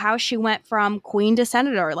just, you know, how she went from queen to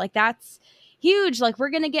senator. Like, that's huge. Like, we're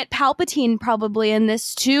gonna get Palpatine probably in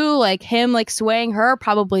this too, like him, like, swaying her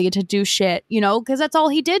probably to do shit, you know, because that's all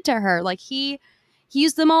he did to her. Like, he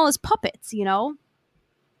used them all as puppets, you know.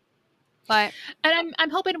 But and I'm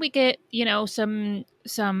hoping we get, you know, some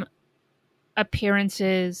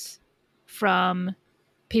appearances from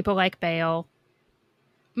people like Bale.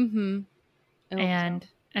 mm-hmm.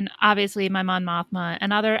 And obviously my Mon Mothma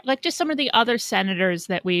and other, like, just some of the other senators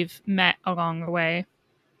that we've met along the way.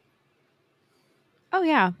 Oh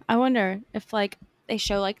yeah, I wonder if, like, they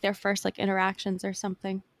show, like, their first, like, interactions or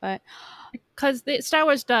something. But because Star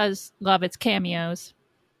Wars does love its cameos,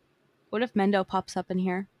 what if Mendo pops up in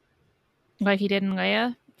here? like he did in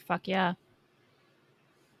Leia. Fuck yeah.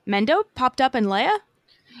 Mendo popped up in Leia?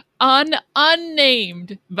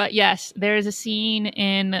 Unnamed, but yes, there is a scene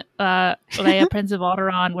in Leia, Prince of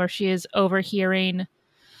Alderaan, where she is overhearing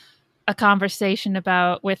a conversation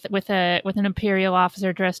about with an Imperial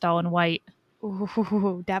officer dressed all in white.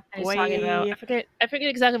 Ooh, that And boy. he's talking about, I forget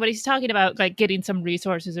exactly what he's talking about, like getting some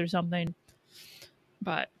resources or something.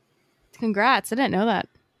 But Congrats! I didn't know that.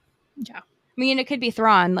 yeah, I mean, it could be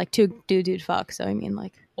Thrawn, like, two dude fuck. So I mean,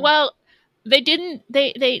 like, well, they didn't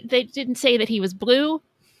say that he was blue,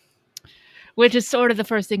 which is sort of the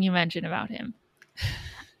first thing you mention about him.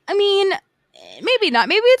 I mean, maybe not.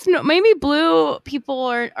 Maybe it's no. Maybe blue people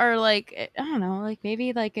are like, I don't know. Like,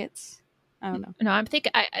 maybe, like, it's, I don't know. No, I'm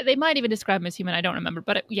thinking they might even describe him as human. I don't remember,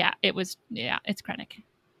 but it's Krennic.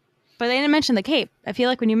 But they didn't mention the cape. I feel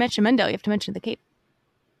like when you mention Mendo, you have to mention the cape.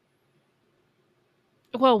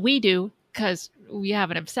 Well, we do because we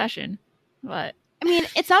have an obsession, but I mean,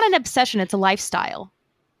 it's not an obsession; it's a lifestyle.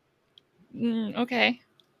 Okay.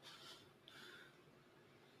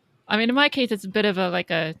 I mean, in my case, it's a bit of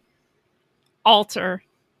a altar,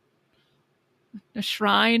 a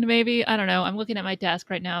shrine, maybe. I don't know. I'm looking at my desk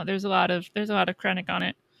right now. There's a lot of Krennic on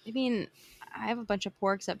it. I mean, I have a bunch of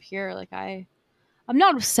porgs up here. Like, I'm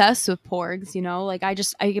not obsessed with porgs, you know? Like, I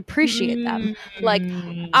appreciate them. Like,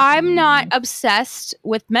 I'm not obsessed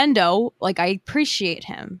with Mendo. Like, I appreciate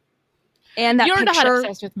him. And that You're picture, not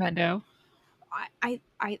obsessed with Mendo.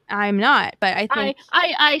 I'm not, but I think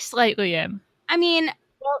I slightly am. I mean,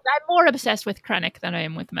 well, I'm more obsessed with Krennic than I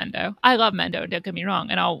am with Mendo. I love Mendo, don't get me wrong,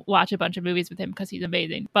 and I'll watch a bunch of movies with him because he's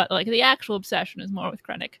amazing. But, like, the actual obsession is more with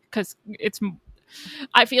Krennic because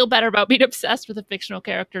I feel better about being obsessed with a fictional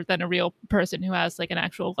character than a real person who has, like, an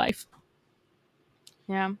actual life.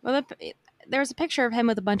 Yeah. Well, there was a picture of him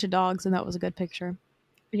with a bunch of dogs, and that was a good picture.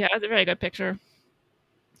 Yeah, it's a very good picture.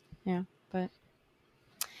 Yeah, but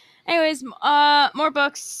anyways, more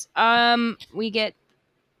books. We get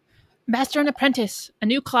Master and Apprentice, a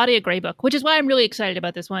new Claudia Gray book, which is why I'm really excited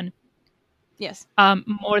about this one. yes.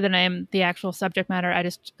 More than I am the actual subject matter. I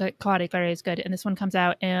just, Claudia Gray is good. And this one comes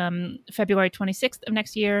out February 26th of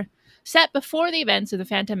next year. Set before the events of The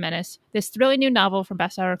Phantom Menace, this thrilling new novel from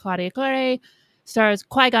bestseller Claudia Gray stars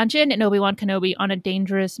Qui-Gon Jinn and Obi-Wan Kenobi on a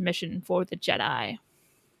dangerous mission for the Jedi.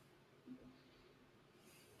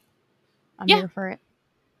 I'm here for it.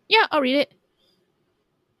 Yeah, I'll read it.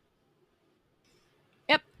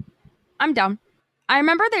 Yep. I'm down. I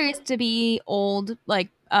remember there used to be old, like,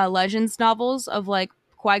 Legends novels of, like,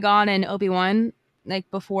 Qui-Gon and Obi-Wan, like,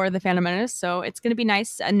 before The Phantom Menace, so it's going to be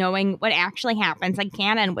nice knowing what actually happens in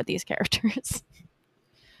canon with these characters.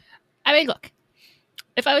 I mean, look,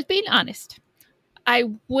 if I was being honest, I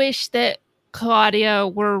wish that Claudia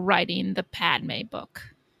were writing the Padme book.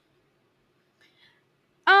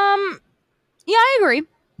 Yeah, I agree.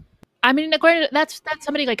 I mean, granted, that's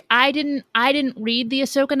somebody, like, I didn't read the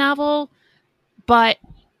Ahsoka novel, but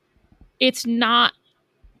it's not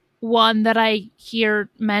one that I hear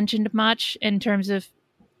mentioned much in terms of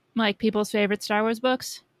like people's favorite Star Wars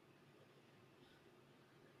books.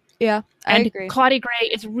 Yeah, I And agree. Claudia Gray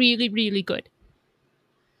is really, really good.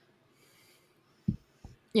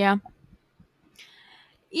 Yeah.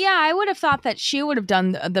 Yeah, I would have thought that she would have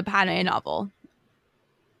done the Padme novel.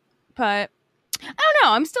 But I don't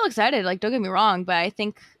know. I'm still excited. Like, don't get me wrong, but I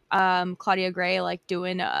think Claudia Gray like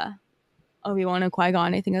doing Obi-Wan and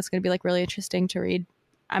Qui-Gon, I think that's going to be like really interesting to read.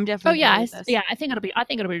 I'm Oh definitely yeah, gonna read this. I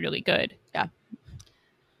think it'll be really good. Yeah.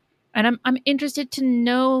 And I'm interested to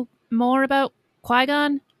know more about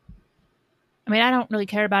Qui-Gon. I mean, I don't really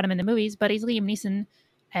care about him in the movies, but he's Liam Neeson,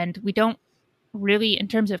 and we don't really, in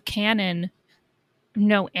terms of canon,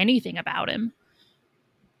 know anything about him.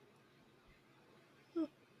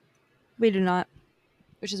 We do not,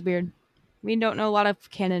 which is weird. We don't know a lot of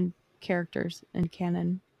canon characters in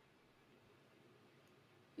canon.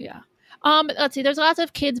 Yeah. Let's see. There's lots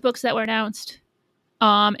of kids' books that were announced,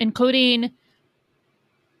 including.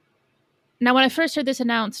 Now, when I first heard this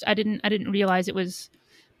announced, I didn't realize it was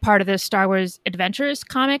part of the Star Wars Adventures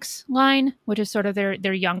comics line, which is sort of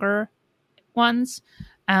their younger ones.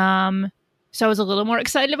 So I was a little more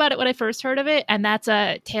excited about it when I first heard of it, and that's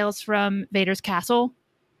Tales from Vader's Castle,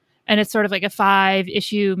 and it's sort of like a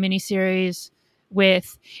 5-issue miniseries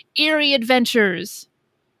with eerie adventures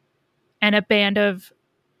and a band of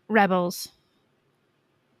rebels.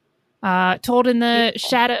 Told in the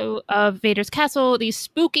shadow of Vader's castle, these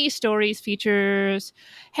spooky stories features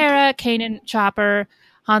Hera, Kanan, Chopper,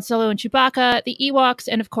 Han Solo and Chewbacca, the Ewoks,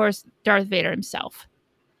 and of course Darth Vader himself.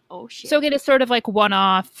 Oh shit! So again, it's sort of like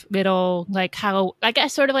one-off little, like I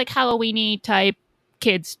guess sort of like Halloween-y type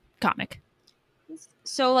kids comic.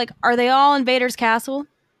 So like, are they all in Vader's castle?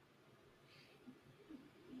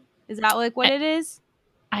 Is that like what it is?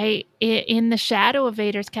 In the shadow of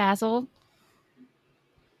Vader's castle.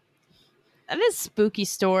 That is a spooky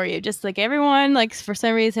story. Just like everyone, like for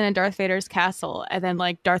some reason in Darth Vader's castle, and then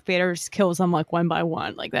like Darth Vader just kills them like one by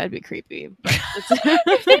one. Like that'd be creepy.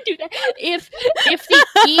 If they do that, if the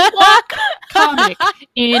Ewok comic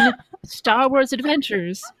in Star Wars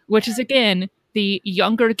Adventures, which is again the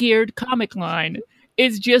younger geared comic line,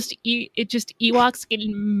 is just Ewoks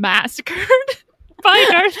getting massacred by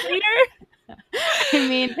Darth Vader. I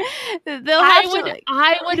mean, they'll have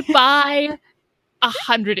I would buy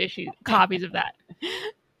 100 copies of that.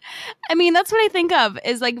 I mean, that's what I think of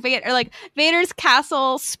is like Vader's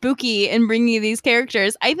castle spooky and bringing these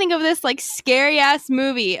characters. I think of this like scary ass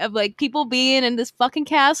movie of like people being in this fucking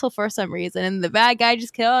castle for some reason, and the bad guy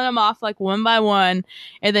just killing them off like one by one,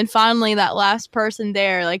 and then finally that last person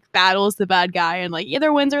there like battles the bad guy and like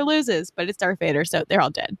either wins or loses, but it's Darth Vader, so they're all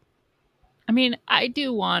dead. I mean, I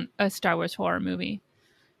do want a Star Wars horror movie,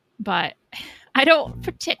 but I don't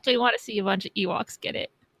particularly want to see a bunch of Ewoks get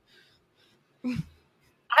it.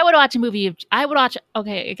 I would watch a movie of.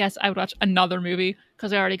 Okay, I guess I would watch another movie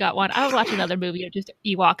because I already got one. I would watch another movie of just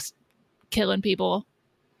Ewoks killing people.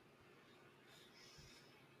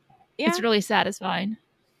 Yeah. It's really satisfying.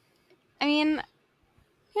 I mean,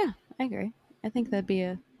 yeah, I agree. I think that'd be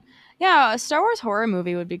a Star Wars horror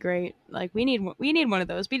movie would be great. Like we need one of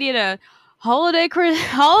those. We need a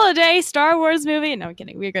holiday Star Wars movie. No, I'm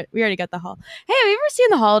kidding. We already got the Hey, have you ever seen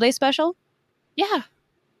the holiday special? Yeah.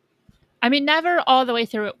 I mean, never all the way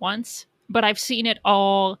through it once, but I've seen it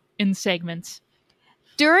all in segments.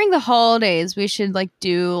 During the holidays, we should like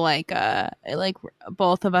do like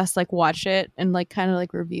both of us like watch it and like kind of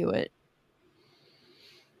like review it.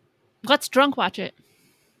 Let's drunk watch it.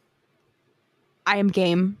 I am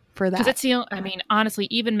game for that. Because honestly,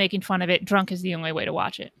 even making fun of it, drunk is the only way to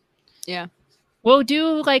watch it. Yeah. We'll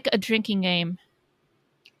do like a drinking game.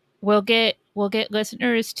 We'll get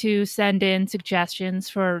listeners to send in suggestions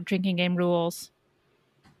for drinking game rules.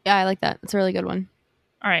 Yeah, I like that. It's a really good one.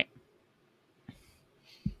 All right.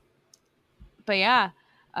 But yeah,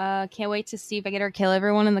 can't wait to see if I get her kill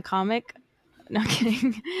everyone in the comic. No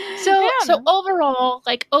kidding. So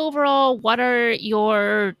overall, what are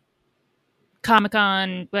your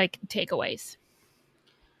Comic-Con like takeaways?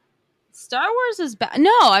 Star Wars is bad.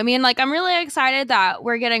 No, I mean, like, I'm really excited that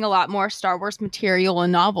we're getting a lot more Star Wars material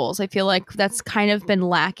and novels. I feel like that's kind of been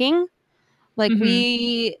lacking. Like,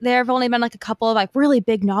 there have only been like a couple of like really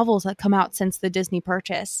big novels that come out since the Disney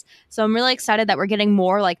purchase. So I'm really excited that we're getting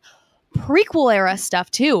more like prequel era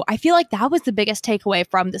stuff too. I feel like that was the biggest takeaway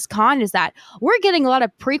from this con is that we're getting a lot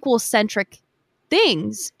of prequel centric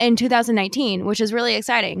things in 2019, which is really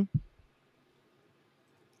exciting.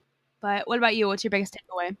 But what about you? What's your biggest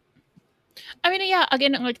takeaway? I mean, yeah,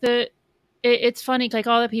 again, like it's funny, like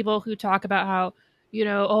all the people who talk about how,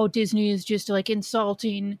 Disney is just like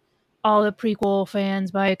insulting all the prequel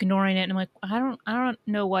fans by ignoring it. And I'm like, I don't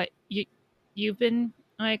know what you've been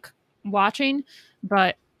like watching,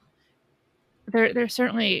 but they're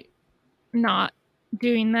certainly not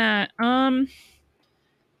doing that.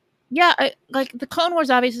 Yeah, like the Clone Wars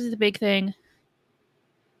obviously is the big thing.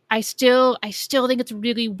 I still think it's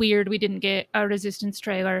really weird we didn't get a Resistance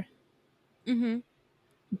trailer. Mm-hmm.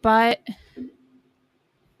 But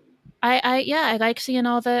I like seeing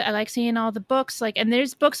all the books, like, and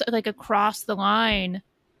there's books like across the line.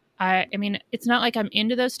 I mean, it's not like I'm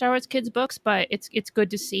into those Star Wars kids books, but it's good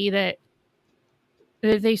to see that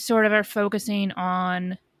they sort of are focusing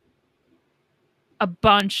on a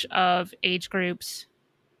bunch of age groups.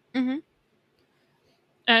 Mm-hmm.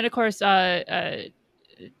 And of course,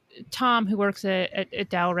 Tom, who works at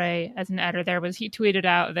Del Rey as an editor there, he tweeted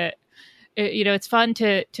out that it's fun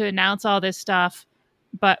to announce all this stuff,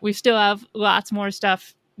 but we still have lots more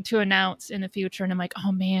stuff to announce in the future. And I'm like,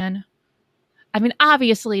 oh man. I mean,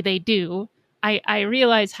 obviously they do. I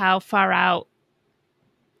realize how far out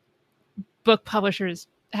book publishers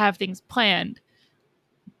have things planned.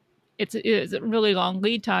 It's a really long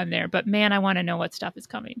lead time there, but man, I want to know what stuff is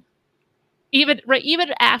coming. Even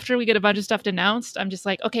after we get a bunch of stuff announced, I'm just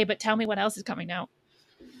like, okay, but tell me what else is coming now.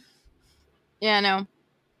 Yeah, no.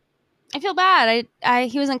 I feel bad.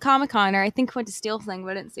 He was in Comic-Con, or I think went to Steel Thing,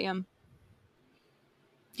 but I didn't see him.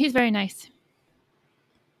 He's very nice.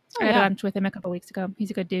 Oh, I had lunch with him a couple weeks ago.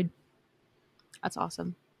 He's a good dude. That's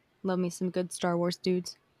awesome. Love me some good Star Wars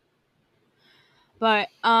dudes. But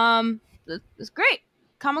it's great.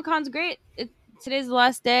 Comic-Con's great. Today's the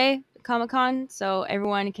last day of Comic-Con, so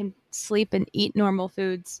everyone can sleep and eat normal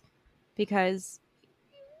foods, because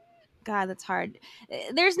God, that's hard.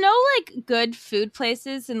 There's no like good food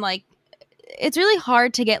places, and like it's really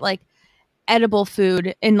hard to get like edible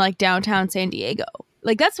food in like downtown San Diego.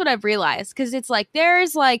 Like that's what I've realized, because it's like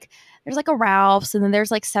there's like a Ralph's, and then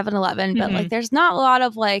there's like 7-Eleven, but like there's not a lot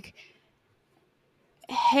of like,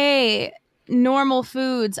 hey, normal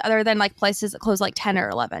foods other than like places that close like 10 or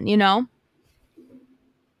 11, you know?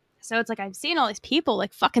 So it's like I've seen all these people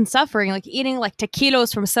like fucking suffering, like eating like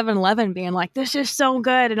taquitos from 7-Eleven, being like, this is so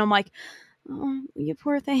good. And I'm like, oh, you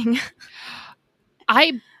poor thing.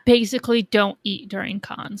 I basically don't eat during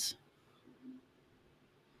cons,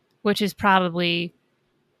 which is probably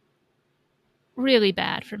really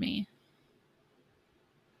bad for me.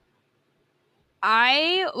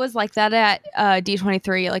 I was like that at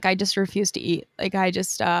D23. Like I just refused to eat. Like I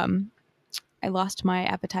just I lost my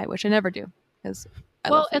appetite, which I never do, because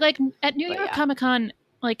like at New York Comic Con,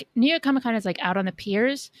 like New York Comic Con is like out on the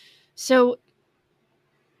piers, so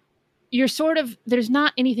you're sort of, there's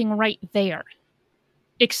not anything right there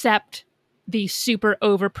except the super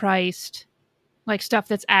overpriced like stuff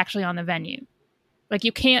that's actually on the venue. Like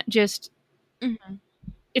you can't just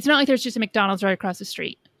it's not like there's just a McDonald's right across the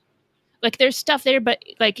street. Like there's stuff there, but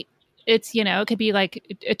like it's, it could be like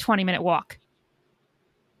a 20-minute walk.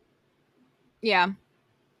 Yeah.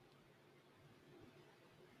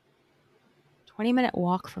 20-minute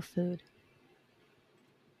walk for food.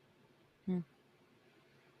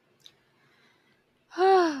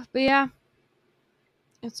 But yeah,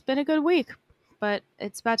 it's been a good week, but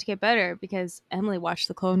it's about to get better because Emily watched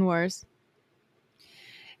the Clone Wars.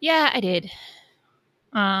 Yeah, I did.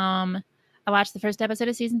 I watched the first episode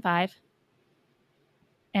of season 5,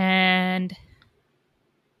 and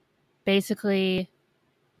basically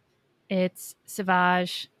it's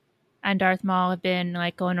Savage and Darth Maul have been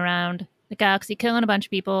like going around the galaxy killing a bunch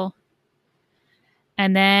of people,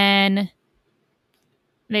 and then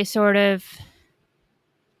they sort of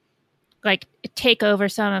like take over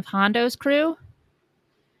some of Hondo's crew,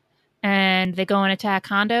 and they go and attack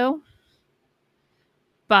Hondo.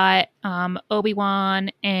 But Obi-Wan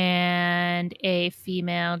and a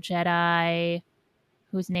female Jedi,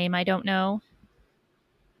 whose name I don't know,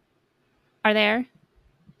 are there.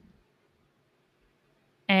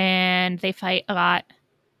 And they fight a lot.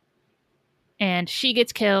 And she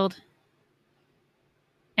gets killed.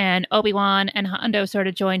 And Obi-Wan and Hondo sort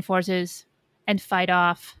of join forces and fight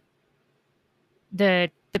off the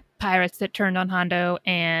pirates that turned on Hondo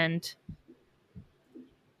and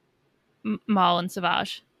Maul and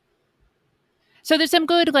Savage. So there's some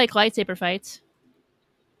good like lightsaber fights.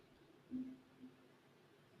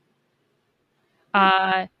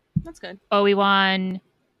 That's good. Obi-Wan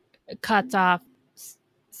cuts off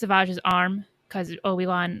Savage's arm because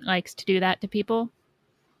Obi-Wan likes to do that to people.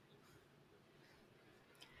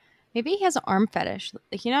 Maybe he has an arm fetish.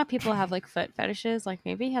 Like, you know how people have like foot fetishes? Like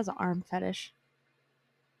maybe he has an arm fetish.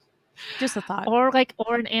 Just a thought. Or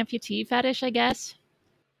an amputee fetish, I guess.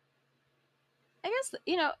 I guess,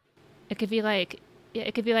 it could be like Yeah,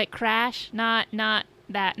 it could be like Crash, not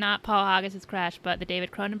Paul Haggis' Crash, but the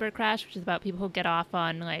David Cronenberg Crash, which is about people who get off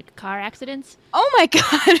on like car accidents. Oh my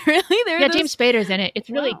god, really? Yeah, James Spader's in it. It's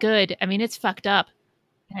really Wow. good. I mean, it's fucked up,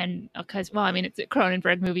 and because it's a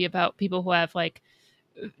Cronenberg movie about people who have like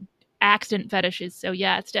accident fetishes. So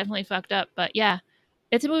yeah, it's definitely fucked up. But yeah,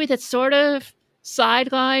 it's a movie that sort of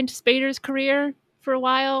sidelined Spader's career for a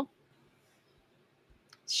while.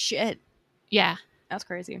 Shit. Yeah, That's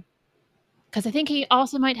crazy. because I think he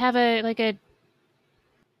also might have a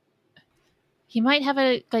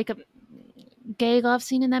gay love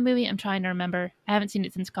scene in that movie. I'm trying to remember. I haven't seen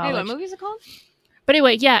it since college. Wait, what movie is it called? But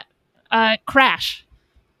anyway, yeah, Crash.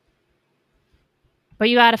 But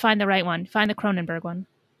you got to find the right one. Find the Cronenberg one.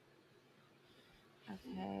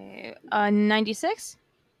 Okay. 96?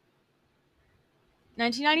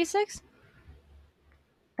 1996?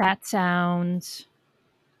 That sounds.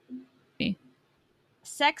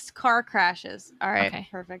 Sex car crashes. All right. Okay.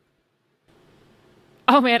 Perfect.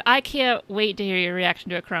 Oh man, I can't wait to hear your reaction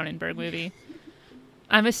to a Cronenberg movie.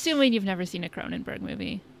 I'm assuming you've never seen a Cronenberg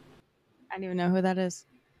movie. I don't even know who that is.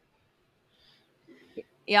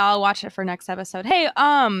 Yeah, I'll watch it for next episode. Hey,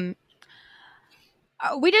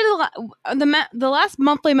 we did the last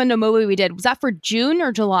monthly Mendo movie we did. Was that for June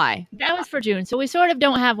or July? That was for June, so we sort of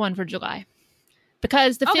don't have one for July.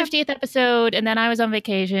 Because the Okay. 50th episode, and then I was on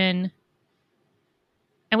vacation,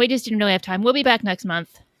 and we just didn't really have time. We'll be back next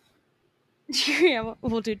month. Yeah,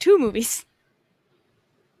 we'll do 2 movies.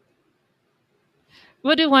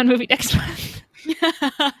 We'll do one movie next month.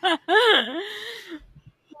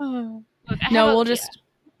 No, No, we'll just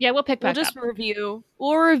we'll pick back up. review.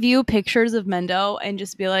 We'll review pictures of Mendo and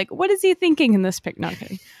just be like, what is he thinking in this pic? No, I'm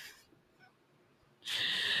kidding.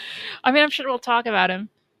 I mean, I'm sure we'll talk about him.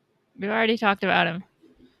 We've already talked about him.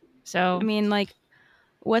 So I mean, like,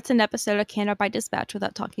 what's an episode of Canada by Dispatch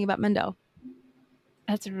without talking about Mendo?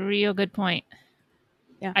 that's a real good point.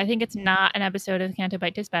 Yeah. I think it's not an episode of the Canto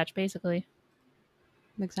Bite Dispatch, basically.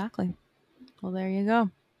 Exactly. Well, there you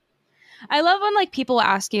go. I love when like people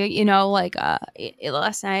ask you, you know, like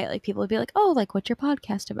last night, like people would be like, "Oh, like what's your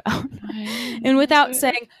podcast about?" And without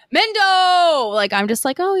saying Mendo, like I'm just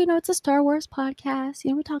like, "Oh, you know, it's a Star Wars podcast.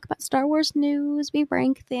 You know, we talk about Star Wars news, we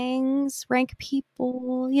rank things, rank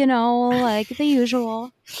people, you know, like the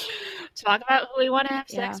usual." Talk about who we want to have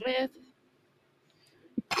sex with.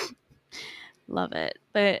 Love it.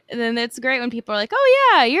 But then it's great when people are like,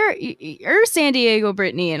 "Oh yeah, you're San Diego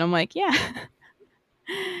Brittany," and I'm like, "Yeah."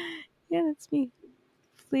 Yeah, that's me.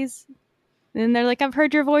 Please. And they're like, I've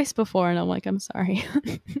heard your voice before. And I'm like, I'm sorry.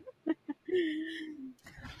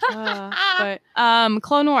 But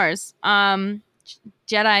Clone Wars.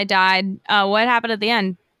 Jedi died. What happened at the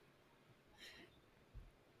end?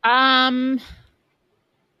 Maul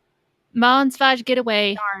and Savage get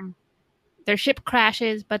away. Darn. Their ship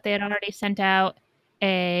crashes, but they had already sent out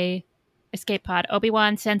a escape pod.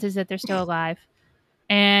 Obi-Wan senses that they're still alive.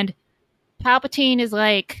 And Palpatine is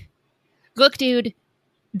like, look, dude,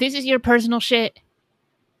 this is your personal shit.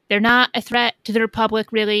 They're not a threat to the Republic,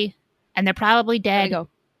 really, and they're probably There you dead. go.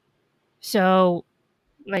 So,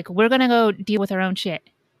 like, we're gonna go deal with our own shit.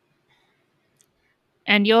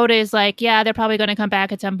 And Yoda is like, yeah, they're probably gonna come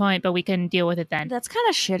back at some point, but we can deal with it then. That's kind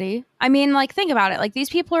of shitty. I mean, like, think about it. Like, these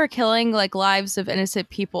people are killing, like, lives of innocent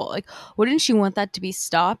people. Like, wouldn't you want that to be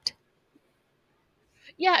stopped?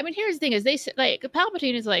 Yeah, I mean, here's the thing: is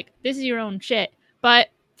Palpatine is like, this is your own shit. But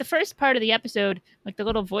the first part of the episode, like the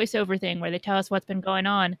little voiceover thing where they tell us what's been going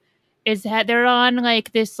on, is that they're on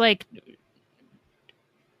like this like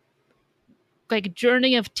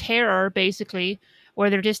journey of terror, basically, where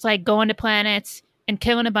they're just like going to planets and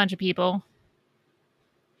killing a bunch of people,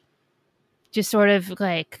 just sort of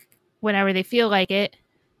like whenever they feel like it.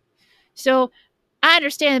 So I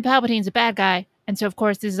understand that Palpatine's a bad guy, and so of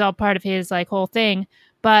course this is all part of his like whole thing.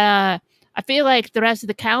 But I feel like the rest of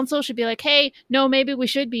the council should be like, hey, no, maybe we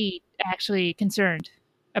should be actually concerned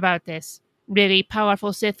about this really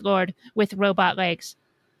powerful Sith Lord with robot legs.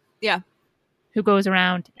 Yeah. Who goes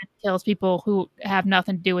around and kills people who have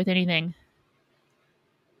nothing to do with anything.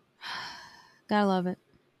 Gotta love it.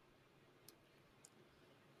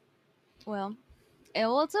 Well,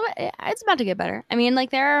 it's about to get better. I mean,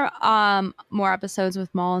 like, there are more episodes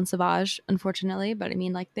with Maul and Savage, unfortunately, but I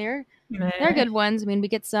mean, like, they're good ones. I mean, we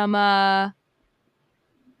get some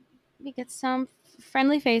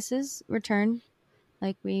friendly faces return.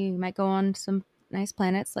 Like, we might go on some nice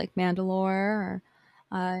planets like Mandalore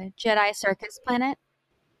or Jedi Circus planet.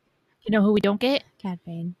 You know who we don't get? Cad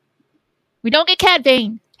Bane. We don't get Cad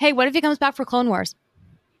Bane. Hey, what if he comes back for Clone Wars?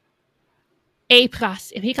 A+.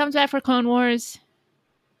 If he comes back for Clone Wars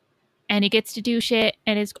and he gets to do shit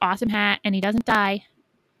and his awesome hat and he doesn't die,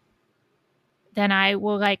 then I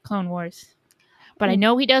will like Clone Wars. But I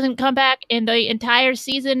know he doesn't come back in the entire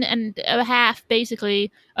season and a half,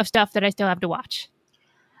 basically, of stuff that I still have to watch.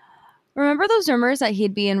 Remember those rumors that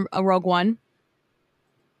he'd be in a Rogue One?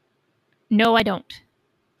 No, I don't.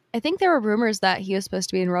 I think there were rumors that he was supposed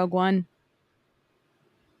to be in Rogue One.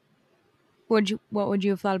 What would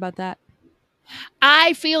you have thought about that?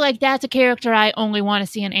 I feel like that's a character I only want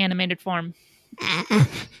to see in animated form.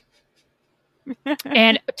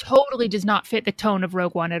 And totally does not fit the tone of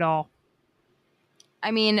Rogue One at all. I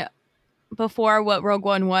mean, before what Rogue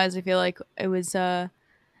One was, I feel like it was. I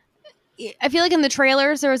feel like in the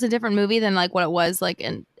trailers there was a different movie than like what it was like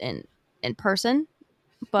in person.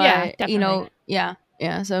 But Yeah, definitely. yeah.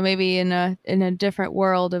 So maybe in a different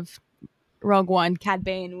world of Rogue One, Cad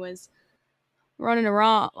Bane was running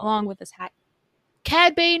along with his hat.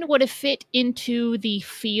 Cad Bane would have fit into the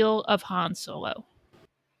feel of Han Solo.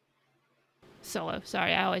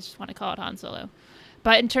 Sorry, I always just want to call it Han Solo.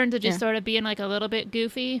 But in terms of just sort of being like a little bit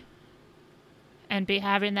goofy and be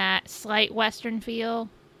having that slight Western feel.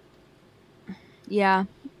 Yeah,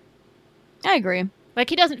 I agree. Like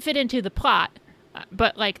he doesn't fit into the plot,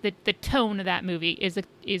 but like the tone of that movie is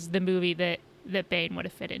the movie that Bane would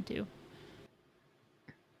have fit into.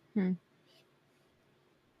 Yeah.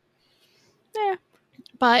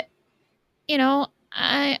 But you know,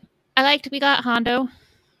 I liked we got Hondo.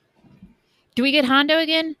 Do we get Hondo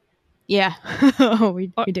again? Yeah, we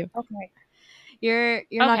do. Okay. You're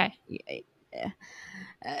Okay. not.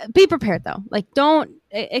 Be prepared though. Like, don't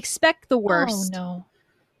expect the worst. Oh no.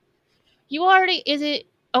 You already is it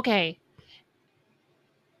okay?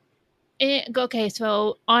 Okay,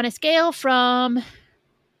 so on a scale from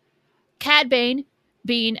Cad Bane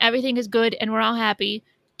being everything is good and we're all happy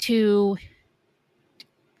to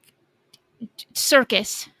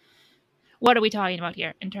circus, what are we talking about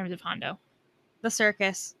here in terms of Hondo? The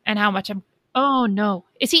circus. And how much I'm. Oh no.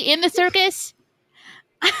 Is he in the circus?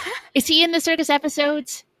 Is he in the circus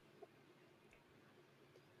episodes?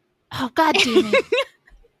 Oh god damn it.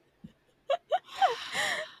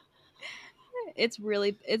 It's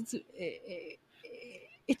really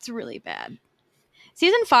bad.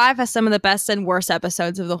 Season 5 has some of the best and worst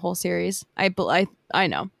episodes of the whole series. I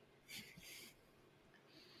know.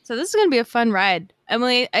 So this is going to be a fun ride.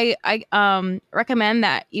 Emily, I recommend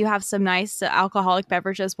that you have some nice alcoholic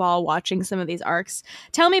beverages while watching some of these arcs.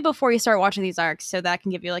 Tell me before you start watching these arcs so that I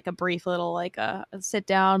can give you like a brief little like a sit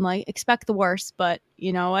down, like expect the worst, but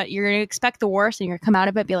you know what? You're going to expect the worst and you're going to come out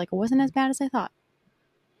of it and be like, it wasn't as bad as I thought.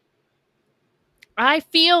 I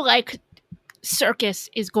feel like circus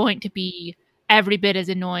is going to be every bit as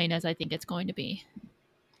annoying as I think it's going to be.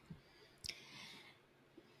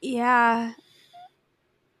 Yeah.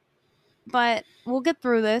 But we'll get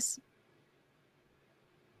through this.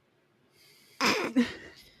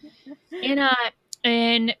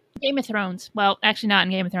 In Game of Thrones, well, actually not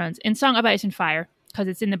in Game of Thrones, in Song of Ice and Fire, because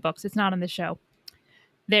it's in the books, it's not on the show.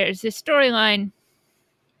 There's this storyline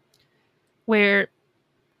where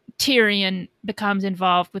Tyrion becomes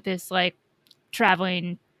involved with this like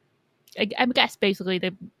traveling, I guess basically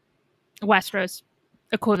the Westeros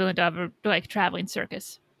equivalent of a like traveling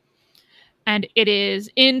circus. And it is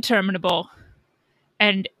interminable.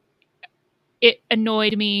 And it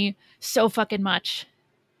annoyed me so fucking much.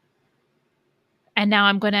 And now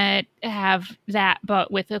I'm going to have that,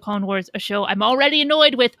 but with the Clone Wars, a show I'm already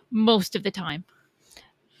annoyed with most of the time.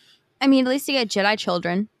 I mean, at least you get Jedi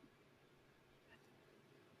children.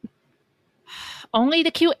 Only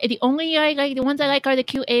the ones I like are the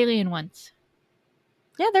cute alien ones.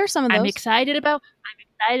 Yeah, there's some of those. I'm excited about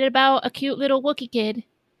a cute little Wookiee kid.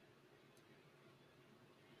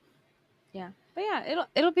 Yeah. But yeah,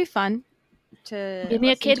 it'll be fun to give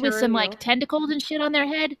me a kid with some like tentacles and shit on their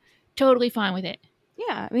head. Totally fine with it.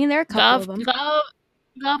 Yeah, I mean there are a couple of them.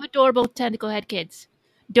 Love adorable tentacle head kids.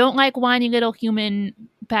 Don't like whiny little human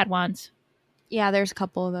Padawans. Yeah, there's a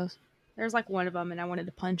couple of those. There's like one of them, and I wanted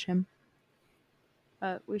to punch him.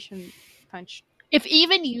 But we shouldn't punch. If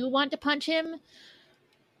even you want to punch him,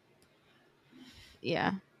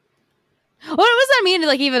 yeah. What does that mean?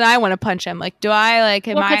 Like even I want to punch him. Like, do I like?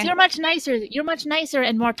 Am because you're much nicer. You're much nicer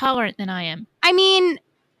and more tolerant than I am. I mean,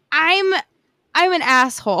 I'm an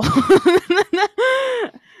asshole.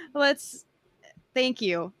 Thank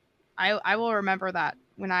you. I will remember that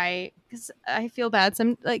because I feel bad.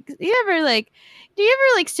 Do you ever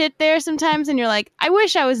sit there sometimes and you're like, I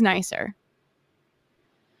wish I was nicer.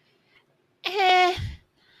 I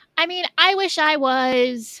mean, I wish I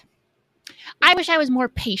was more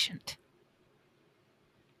patient.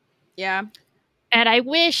 Yeah. And I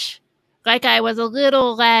wish like I was a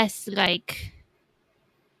little less like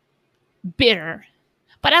bitter.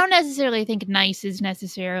 But I don't necessarily think nice is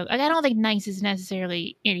necessarily like I don't think nice is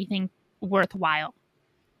necessarily anything worthwhile.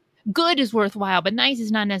 Good is worthwhile, but nice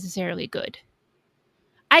is not necessarily good.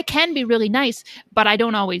 I can be really nice, but I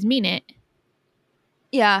don't always mean it.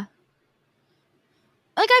 Yeah.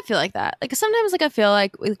 Like, I feel like that. Like, sometimes, like, I feel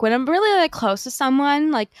like when I'm really, like, close to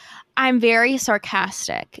someone, like, I'm very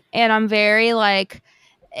sarcastic. And I'm very, like,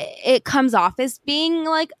 it comes off as being,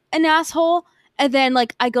 like, an asshole. And then,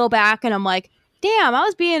 like, I go back and I'm like, damn, I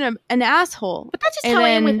was being an asshole. But that's just And how I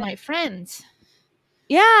am with then- my friends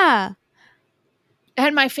Yeah.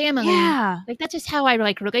 and my family. Yeah. Like, that's just how I,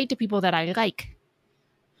 like, relate to people that I like.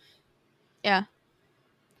 Yeah.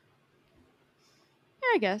 Yeah,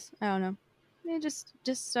 I guess. I don't know. Yeah, just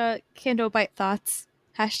Canto Bite thoughts.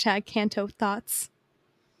 Hashtag Canto thoughts.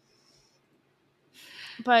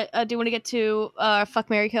 But do you want to get to Fuck,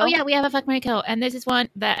 Marry, Kill? Oh, yeah, we have a Fuck, Marry, Kill. And this is one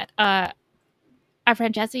that our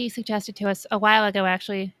friend Jesse suggested to us a while ago,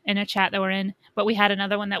 actually, in a chat that we're in. But we had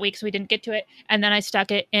another one that week, so we didn't get to it. And then I stuck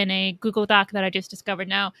it in a Google Doc that I just discovered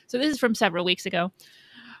now. So this is from several weeks ago.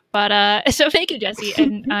 But so thank you, Jesse.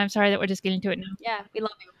 And I'm sorry that we're just getting to it now. Yeah, we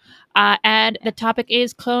love you. And the topic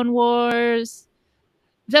is Clone Wars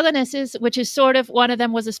villainesses, which is sort of one of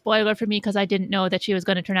them was a spoiler for me because I didn't know that she was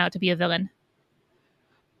going to turn out to be a villain.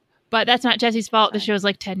 But that's not Jesse's fault. The show's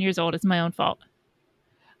like 10 years old. It's my own fault.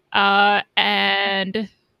 And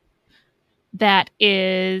that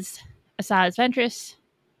is Asajj Ventress,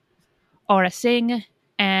 Aurra Sing,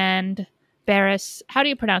 and Barriss. How do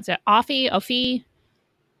you pronounce it? Ophi?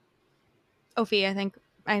 Ophi, I think.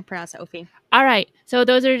 I pronounce it Ophi. All right. So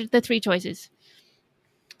those are the three choices.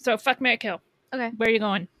 So fuck, marry, kill. Okay. Where are you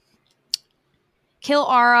going? Kill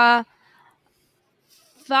Aurra.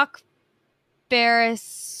 Fuck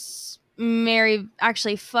Barriss.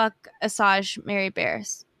 Fuck Asajj, marry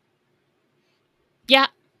Barriss. Yeah.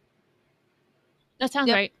 That sounds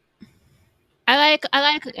Yep. right. I like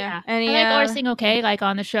yeah. Any, I like Aurra Sing okay, like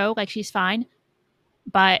on the show, like she's fine.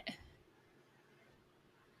 But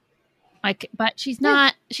she's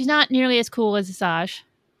not nearly as cool as Asajj.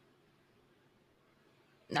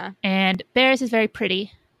 Nah. And Barriss is very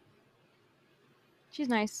pretty. She's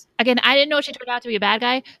nice. Again, I didn't know she turned out to be a bad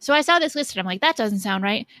guy, so I saw this listed. I'm like, that doesn't sound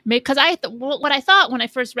right. Because what I thought when I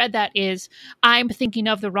first read that is I'm thinking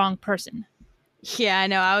of the wrong person. Yeah, I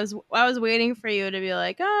know. I was waiting for you to be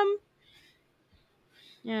like,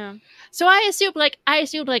 yeah. So I assumed like,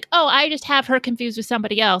 oh, I just have her confused with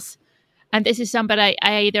somebody else, and this is somebody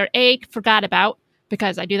I either A, forgot about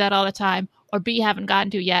because I do that all the time, or B, haven't gotten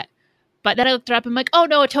to yet. But then I looked her up. I'm like, oh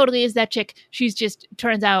no, it totally is that chick. She's just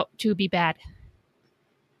turns out to be bad.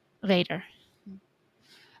 Later.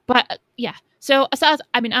 But yeah. So Asajj,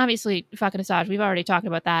 I mean, obviously fucking Asajj, we've already talked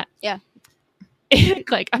about that. Yeah.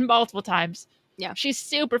 Like on multiple times. Yeah. She's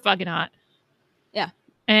super fucking hot. Yeah.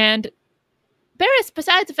 And Barriss,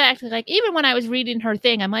 besides the fact that like even when I was reading her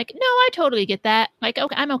thing, I'm like, no, I totally get that. Like,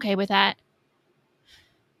 okay, I'm okay with that.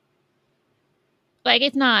 Like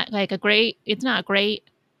it's not great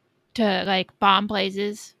to like bomb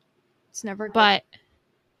places. It's never good. But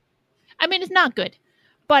I mean, it's not good.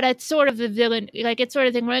 But it's sort of the villain, like it's sort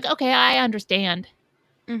of thing where like, okay, I understand.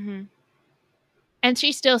 Mm-hmm. And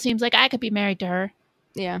she still seems like I could be married to her.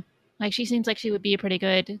 Yeah. Like she seems like she would be a pretty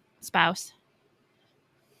good spouse.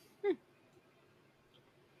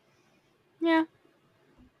 Yeah.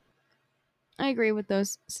 I agree with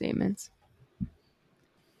those statements.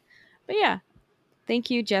 But yeah. Thank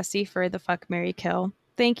you, Jesse, for the Fuck, Marry, Kill.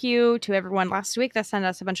 Thank you to everyone last week that sent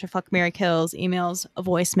us a bunch of Fuck, Marry, Kills, emails, a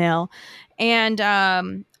voicemail.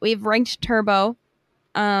 And we've ranked Turbo.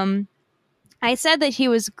 I said that he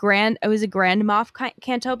was I was a Grand Moff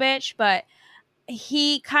Canto bitch, but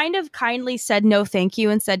he kind of kindly said no thank you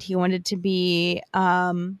and said he wanted to be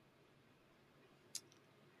I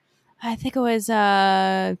think it was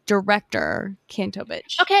director Canto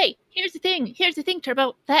bitch. Okay, here's the thing,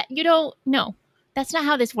 Turbo. That you don't know. That's not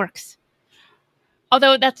how this works.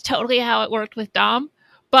 Although that's totally how it worked with Dom.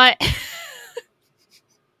 But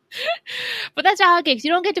but that's not how it goes.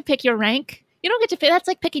 You don't get to pick your rank. You don't get to pick. That's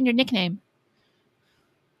like picking your nickname.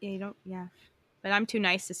 Yeah, you don't. Yeah, but I'm too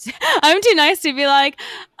nice to. I'm too nice to be like,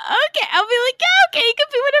 okay. I'll be like, yeah, okay, you can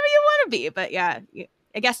be whatever you want to be. But yeah,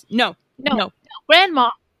 I guess no. Grandma.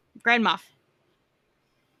 Grand Moff.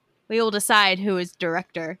 We will decide who is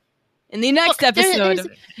director in the next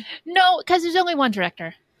episode. No, because there's only one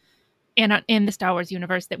director in the Star Wars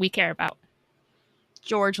universe that we care about.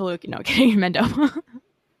 George Lucas. No, kidding, Mendo.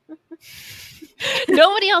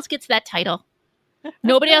 Nobody else gets that title.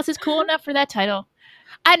 Nobody else is cool enough for that title.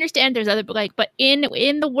 I understand there's other like, but in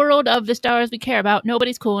the world of the stars we care about,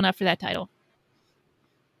 nobody's cool enough for that title.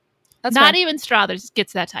 That's Not fair. even Struthers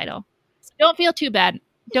gets that title. So don't feel too bad.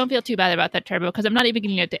 Don't feel too bad about that, Turbo, because I'm not even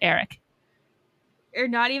giving it to Eric. You're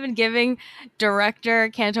not even giving director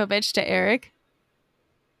Cantovich to Eric.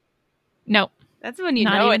 No, That's when you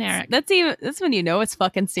Not know even it's Eric. that's when you know it's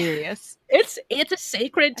fucking serious. it's a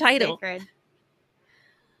sacred title. Sacred.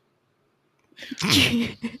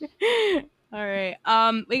 All right.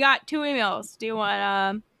 We got 2 emails. Do you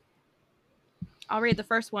want I'll read the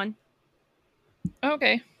first one.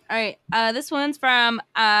 Okay. All right. This one's from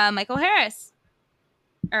Michael Harris.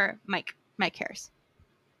 Or Mike Harris.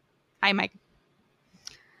 Hi, Mike.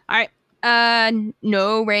 All right.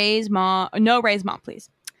 No Ray's mom, please.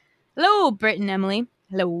 Hello, Britt and Emily.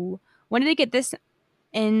 Hello. Wanted to get this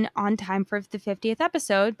in on time for the 50th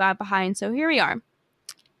episode, but behind, so here we are.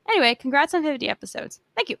 Anyway, congrats on 50 episodes.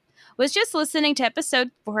 Thank you. Was just listening to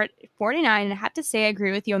episode 49, and I have to say I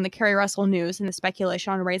agree with you on the Kerry Russell news and the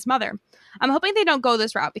speculation on Rey's mother. I'm hoping they don't go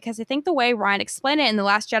this route, because I think the way Ryan explained it in The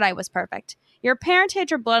Last Jedi was perfect. Your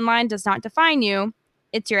parentage or bloodline does not define you.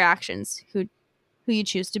 It's your actions, who you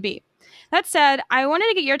choose to be. That said, I wanted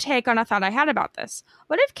to get your take on a thought I had about this.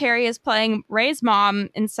 What if Carrie is playing Rey's mom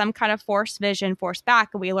in some kind of Force vision, Force back,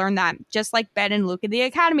 and we learn that, just like Ben and Luke in the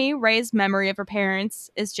Academy, Rey's memory of her parents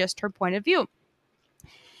is just her point of view.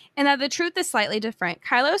 And that the truth is slightly different.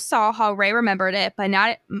 Kylo saw how Rey remembered it, but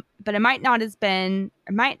it might not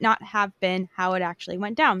have been how it actually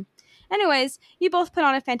went down. Anyways, you both put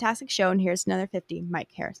on a fantastic show, and here's another 50, Mike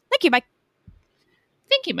Harris. Thank you, Mike.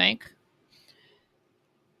 Thank you, Mike.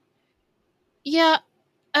 Yeah,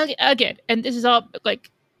 again, and this is all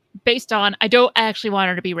like based on I don't actually want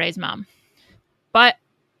her to be Rey's mom, but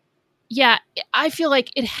yeah, I feel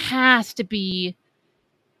like it has to be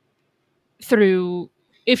through.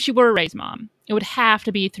 If she were Rey's mom, it would have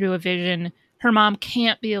to be through a vision. Her mom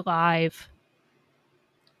can't be alive.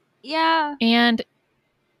 Yeah. And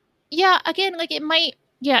yeah, again, like it might.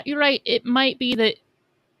 Yeah, you're right. It might be that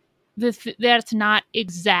that's not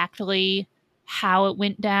exactly how it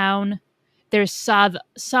went down. There's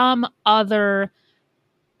some other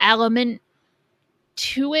element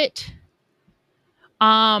to it.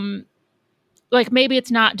 Like maybe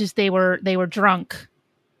it's not just they were drunk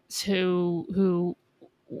who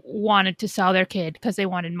wanted to sell their kid because they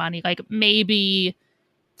wanted money. Like maybe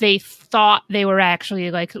they thought they were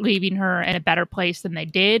actually like leaving her in a better place than they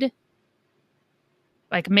did.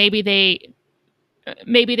 Like maybe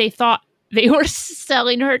they thought they were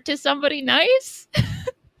selling her to somebody nice.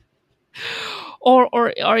 or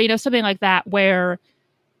you know, something like that, where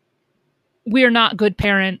we're not good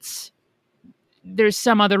parents. There's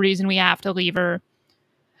some other reason we have to leave her.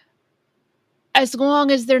 As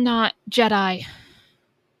long as they're not Jedi.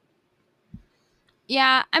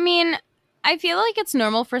 Yeah, I mean, I feel like it's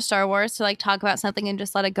normal for Star Wars to like talk about something and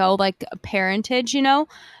just let it go, like parentage, you know?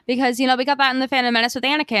 Because, you know, we got that in The Phantom Menace with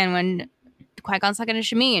Anakin when Qui-Gon's talking to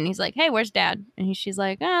Shmi and he's like, hey, where's Dad? And she's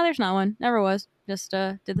like, there's not one. Never was. Just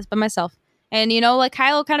did this by myself. And, you know, like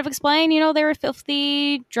Kylo kind of explained, you know, they were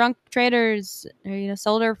filthy drunk traders, or, you know,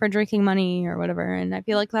 sold her for drinking money or whatever. And I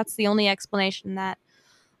feel like that's the only explanation that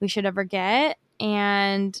we should ever get.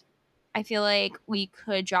 And I feel like we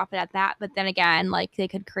could drop it at that. But then again, like they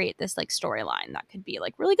could create this like storyline that could be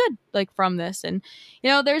like really good, like from this. And, you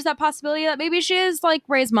know, there's that possibility that maybe she is like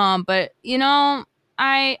Rey's mom. But, you know,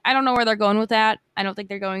 I don't know where they're going with that. I don't think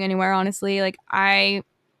they're going anywhere, honestly. Like, I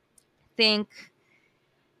think...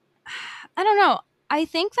 I don't know. I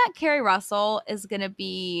think that Kerry Russell is going to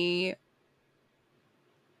be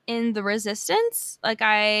in the Resistance. Like,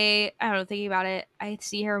 I don't know, thinking about it, I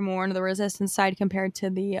see her more in the Resistance side compared to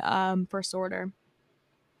the First Order.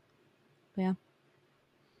 But yeah.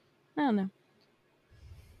 I don't know.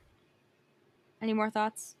 Any more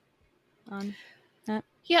thoughts on that?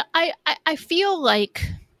 Yeah, I feel like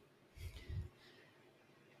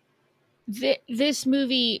this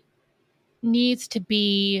movie needs to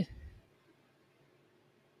be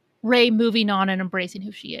Rey moving on and embracing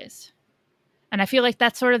who she is. And I feel like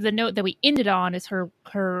that's sort of the note that we ended on, is her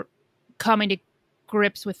coming to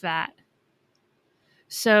grips with that.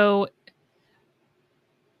 So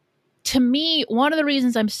to me, one of the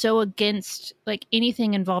reasons I'm so against like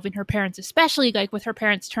anything involving her parents, especially like with her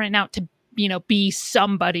parents turning out to, you know, be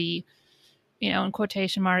somebody, you know, in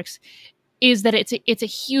quotation marks, is that it's a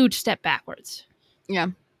huge step backwards. Yeah.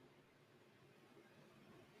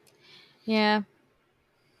 Yeah.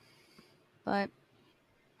 But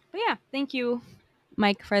yeah, thank you,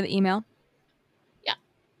 Mike, for the email. Yeah.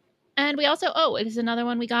 And we also, it is another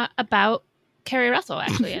one we got about Kerry Russell,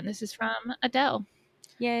 actually. And this is from Adele.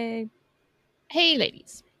 Yay. Hey,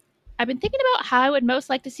 ladies. I've been thinking about how I would most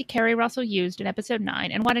like to see Carrie Russell used in episode 9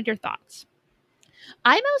 and wanted your thoughts.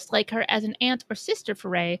 I most like her as an aunt or sister for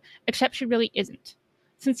Rey, except she really isn't.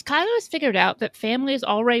 Since Kylo has figured out that family is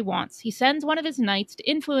all Rey wants, he sends one of his knights to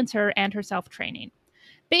influence her and her self-training.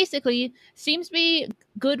 Basically, seems to be a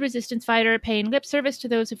good resistance fighter, paying lip service to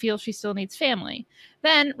those who feel she still needs family.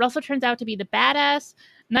 Then, Russell turns out to be the badass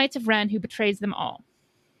Knights of Ren who betrays them all.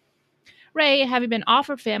 Rey, having been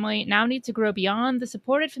offered family, now needs to grow beyond the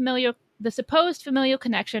supposed familial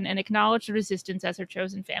connection and acknowledge the resistance as her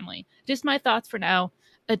chosen family. Just my thoughts for now.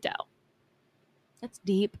 Adele. That's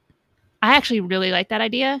deep. I actually really like that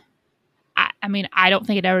idea. I mean, I don't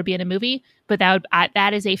think it'd ever be in a movie, but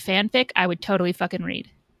that is a fanfic I would totally fucking read.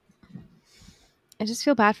 I just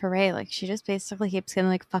feel bad for Rey. Like, she just basically keeps getting,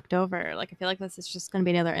 like, fucked over. Like, I feel like this is just going to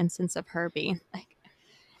be another instance of her being like,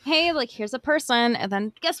 hey, like, here's a person, and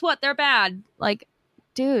then guess what? They're bad. Like,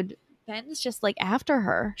 dude, Ben's just, like, after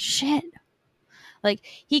her. Shit. Like,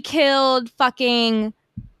 he killed fucking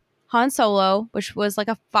Han Solo, which was, like,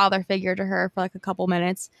 a father figure to her for, like, a couple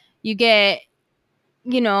minutes. You get,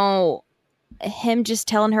 you know, him just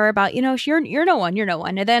telling her about, you know, you're no one.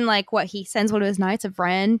 And then, like, what? He sends one of his Knights of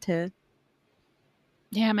Ren to...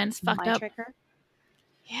 Yeah, man, it's fucked up. Tricker.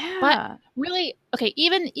 Yeah. But really, okay,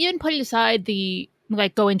 even putting aside the,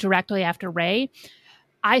 like, going directly after Rey,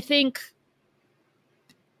 I think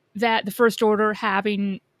that the First Order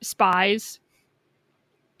having spies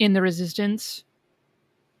in the Resistance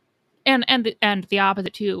and the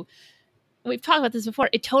opposite too. We've talked about this before.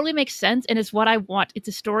 It totally makes sense, and it's what I want. It's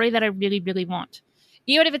a story that I really, really want.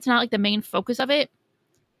 Even if it's not, like, the main focus of it.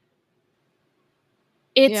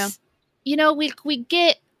 It's, you know, we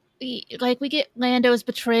get Lando's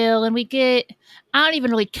betrayal, and we get, I don't even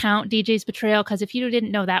really count DJ's betrayal, because if you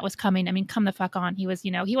didn't know that was coming, I mean, come the fuck on. He was,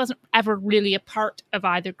 you know, he wasn't ever really a part of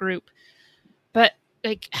either group. But,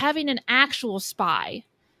 like, having an actual spy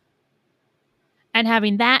and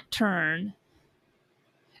having that turn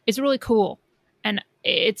is really cool. And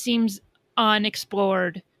it seems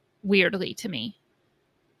unexplored weirdly to me.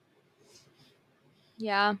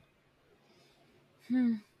 Yeah.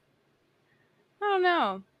 I don't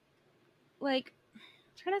know. Like, I'm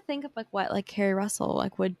trying to think of, like, what, like, Carrie Russell,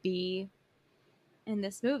 like, would be in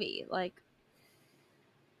this movie. Like,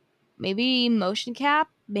 maybe motion cap,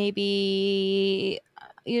 maybe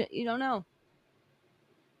you don't know.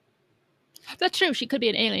 That's true. She could be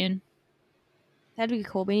an alien. That'd be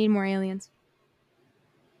cool. We need more aliens.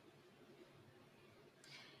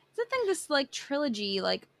 I think this, like, trilogy,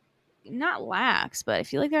 like, not lacks, but I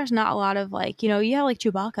feel like there's not a lot of, like, you know, you have, like,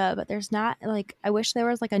 Chewbacca, but there's not, like, I wish there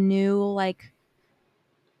was, like, a new, like,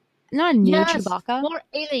 not a new Chewbacca. More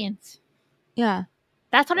aliens. Yeah.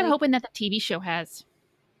 That's what I'm hoping that the TV show has.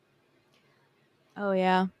 Oh,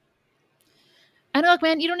 yeah. And look,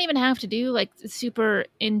 man, you don't even have to do, like, super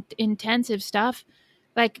intensive stuff.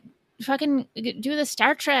 Like, fucking do the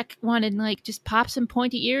Star Trek one and, like, just pop some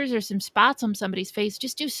pointy ears or some spots on somebody's face.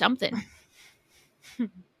 Just do something.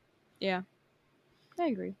 Yeah. I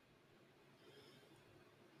agree.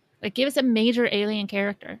 Like, give us a major alien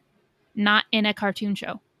character, not in a cartoon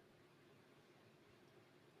show.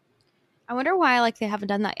 I wonder why, like, they haven't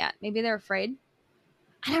done that yet. Maybe they're afraid.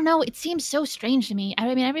 I don't know. It seems so strange to me.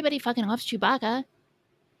 I mean, everybody fucking loves Chewbacca.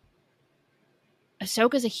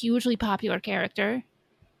 Ahsoka's a hugely popular character.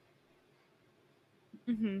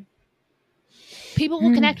 Mm-hmm. People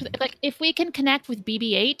will connect with, like, if we can connect with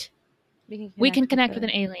BB-8, we can connect with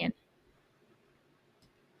an alien.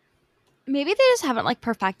 Maybe they just haven't, like,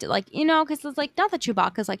 perfected, like, you know, because it's, like, not that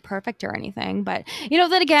Chewbacca's, like, perfect or anything, but, you know,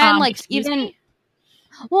 then again, like, even me?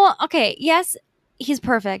 Well, okay, yes, he's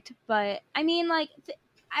perfect, but I mean, like,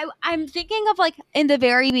 I'm thinking of, like, in the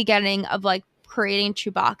very beginning of, like, creating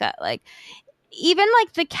Chewbacca, like, even,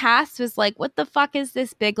 like, the cast was like, what the fuck is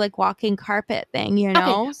this big, like, walking carpet thing, you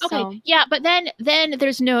know? Okay, So, yeah, but then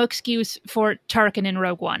there's no excuse for Tarkin in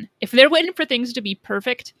Rogue One. If they're waiting for things to be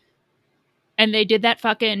perfect, and they did that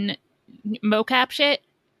fucking mocap shit,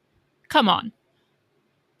 come on.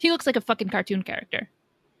 He looks like a fucking cartoon character.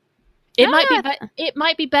 It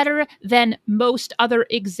might be better than most other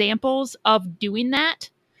examples of doing that,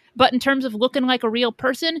 but in terms of looking like a real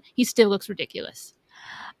person, he still looks ridiculous.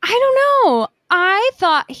 I don't know. I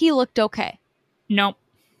thought he looked okay. Nope.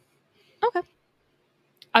 Okay.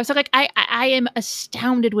 I was like, I am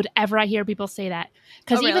astounded whenever I hear people say that.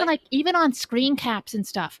 Because even on screen caps and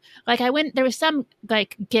stuff, like, there was some,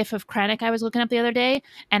 like, gif of Krennic I was looking up the other day,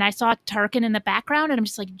 and I saw Tarkin in the background, and I'm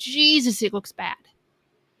just like, Jesus, it looks bad.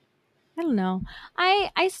 I don't know.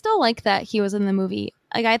 I still like that he was in the movie.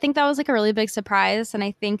 Like, I think that was, like, a really big surprise, and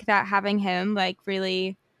I think that having him, like,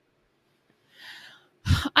 really...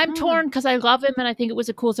 I'm torn because I love him and I think it was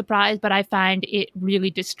a cool surprise, but I find it really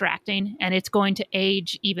distracting and it's going to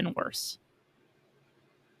age even worse.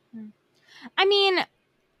 I mean,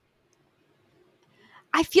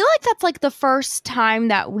 I feel like that's like the first time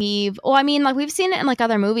that we've seen it in like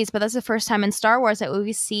other movies, but that's the first time in Star Wars that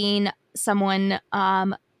we've seen someone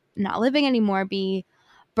not living anymore be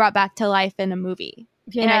brought back to life in a movie.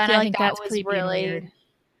 Yeah, and I feel like think that that's was creepy really and weird.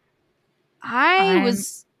 I'm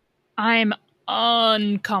I'm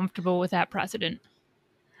uncomfortable with that precedent.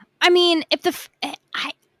 I mean, if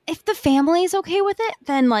the family's okay with it,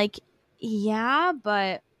 then like yeah,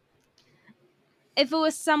 but if it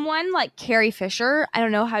was someone like Carrie Fisher, I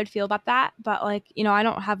don't know how I'd feel about that, but like, you know, I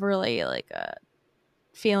don't have really like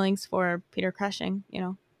feelings for Peter Cushing, you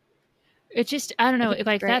know. It's just, I don't know, think it's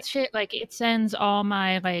like great. that shit, like it sends all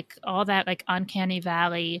my, like, all that, like, uncanny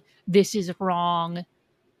valley, this is wrong,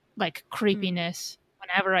 like, creepiness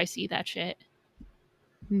whenever I see that shit.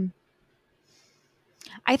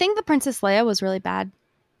 I think the Princess Leia was really bad.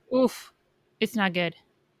 Oof. It's not good.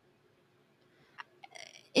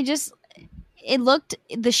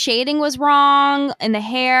 The shading was wrong and the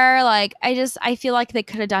hair, like I feel like they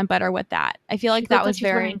could have done better with that. I feel like that was she's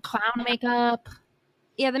wearing clown makeup.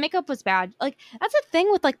 Yeah, the makeup was bad. Like that's the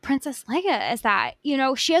thing with like Princess Leia is that, you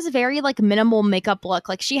know, she has a very like minimal makeup look.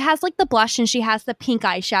 Like she has like the blush and she has the pink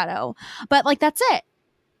eyeshadow, but like that's it.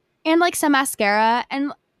 And like some mascara,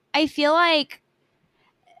 and I feel like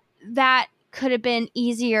that could have been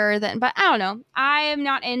easier than, but I don't know. I am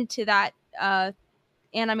not into that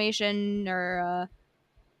animation or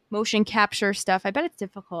motion capture stuff. I bet it's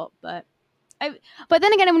difficult, but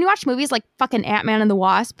then again, when you watch movies like fucking Ant-Man and the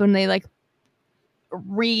Wasp, when they like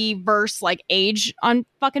reverse like age on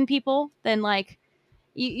fucking people, then like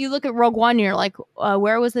you look at Rogue One and you're like,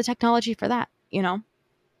 where was the technology for that, you know?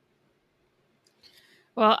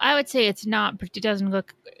 Well, I would say it doesn't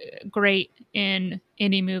look great in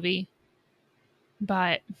any movie,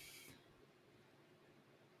 but,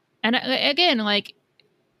 and again, like,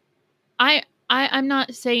 I'm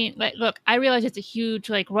not saying, like, look, I realize it's a huge,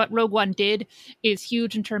 like, what Rogue One did is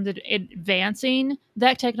huge in terms of advancing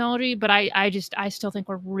that technology, but I still think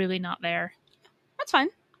we're really not there. That's fine.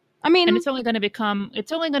 I mean, and it's only going to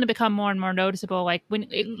become more and more noticeable. Like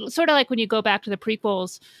sort of like when you go back to the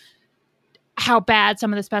prequels, how bad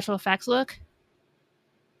some of the special effects look.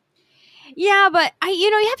 Yeah, but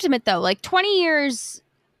you have to admit though, like 20 years.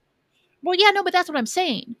 Well, yeah, no, but that's what I'm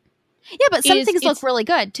saying. Yeah, but some things look really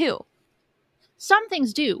good too. Some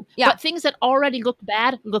things do, yeah. But things that already look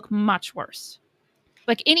bad look much worse.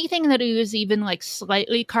 Like anything that is even like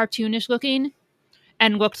slightly cartoonish looking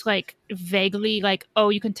and looks like vaguely like, oh,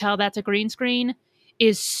 you can tell that's a green screen,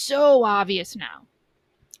 is so obvious now.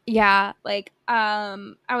 Yeah, like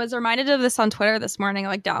I was reminded of this on Twitter this morning.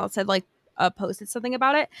 Like Dallas had like posted something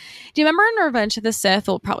about it. Do you remember in Revenge of the Sith?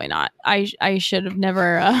 Well, probably not. I should have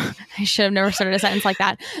never started a sentence like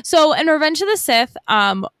that. So in Revenge of the Sith,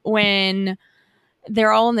 when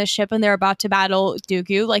they're all in the ship and they're about to battle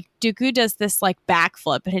Dooku, like Dooku does this like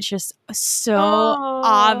backflip and it's just so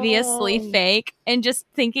obviously fake, and just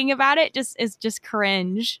thinking about it is just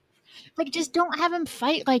cringe. Like, just don't have him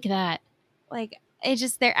fight like that. Like, it's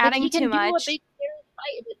just, they're adding too much. He can do a big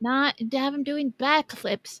fight, but not to have him doing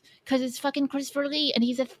backflips because it's fucking Christopher Lee and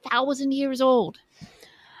he's 1,000 years old.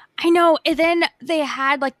 I know. And then they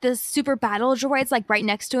had like the super battle droids like right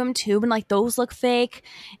next to him too, and like those look fake.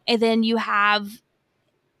 And then you have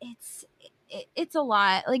it's a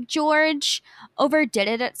lot. Like George overdid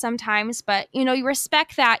it at sometimes, but you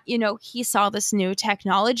respect that, he saw this new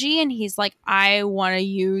technology and he's like, I want to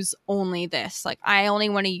use only this. Like I only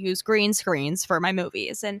want to use green screens for my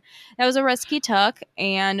movies. And that was a risk he took.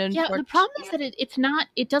 And yeah, the problem is that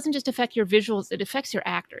it doesn't just affect your visuals, it affects your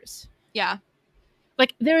actors. Yeah.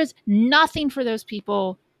 Like there is nothing for those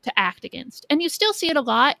people to act against. And you still see it a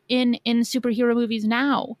lot in superhero movies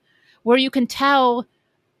now, where you can tell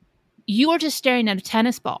you are just staring at a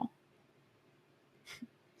tennis ball.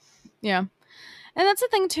 Yeah. And that's the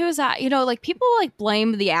thing too, is that, like people like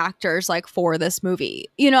blame the actors like for this movie,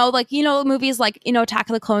 movies like, Attack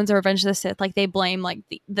of the Clones or Revenge of the Sith, like they blame like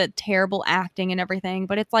the terrible acting and everything.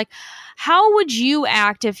 But it's like, how would you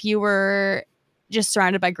act if you were just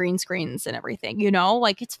surrounded by green screens and everything,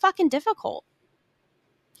 like it's fucking difficult.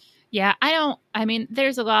 Yeah.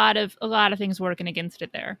 There's a lot of things working against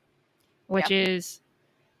it there, which is,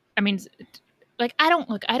 like, I don't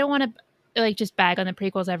want to like just bag on the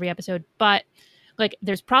prequels every episode, but like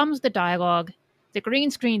there's problems with the dialogue. The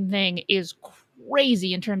green screen thing is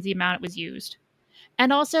crazy in terms of the amount it was used.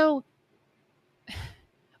 And also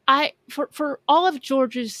for all of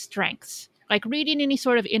George's strengths, like reading any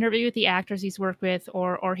sort of interview with the actors he's worked with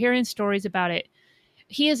or hearing stories about it,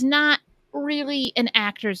 he is not really an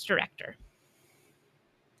actor's director.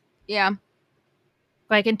 Yeah.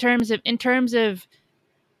 Like in terms of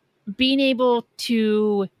being able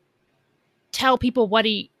to tell people what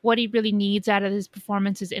he really needs out of his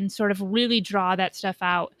performances and sort of really draw that stuff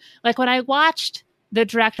out. Like when I watched The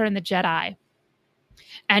Director and the Jedi,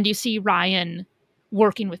 and you see Ryan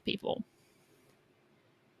working with people,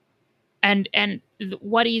 and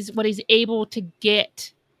what he's able to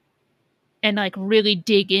get and like really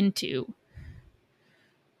dig into.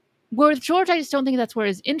 Where with George, I just don't think that's where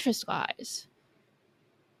his interest lies.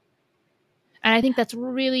 And I think that's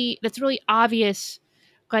really obvious.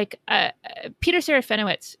 Like Peter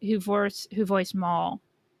Serafinowicz, who voiced Maul,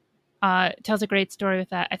 tells a great story with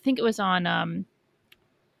that. I think it was on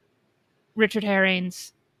Richard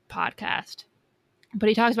Herring's podcast, but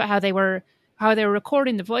he talks about how they were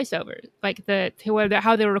recording the voiceover, like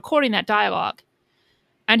how they were recording that dialogue,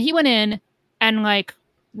 and he went in and like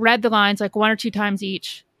read the lines like 1 or 2 times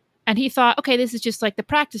each, and he thought, okay, this is just like the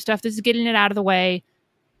practice stuff. This is getting it out of the way.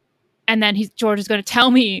 And then George is going to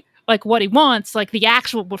tell me like what he wants, like the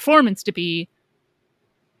actual performance to be.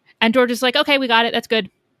 And George is like, okay, we got it. That's good.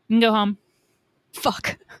 You can go home.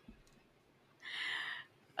 Fuck.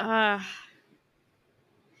 That's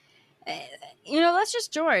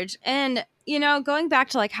just George. And, going back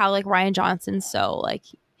to like how like Rian Johnson's so like,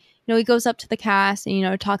 he goes up to the cast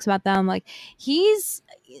and, talks about them. Like these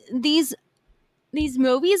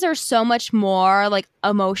movies are so much more like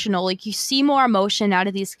emotional. Like you see more emotion out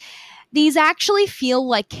of these. These actually feel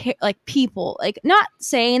like people. Like not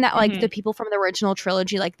saying that like the people from the original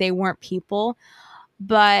trilogy, like they weren't people,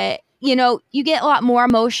 but you get a lot more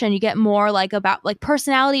emotion. You get more like about like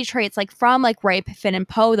personality traits, like from like Rey, Finn, and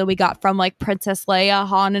Poe that we got from like Princess Leia,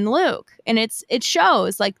 Han, and Luke. And it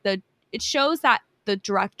shows that the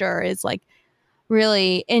director is like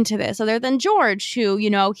really into this, other than George, who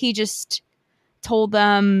he just told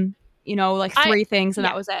them like 3 things and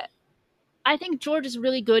that was it. I think George is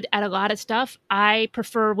really good at a lot of stuff. I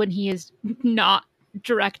prefer when he is not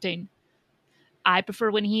directing. I prefer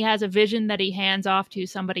when he has a vision that he hands off to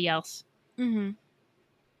somebody else. Mm-hmm.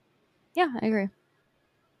 Yeah, I agree.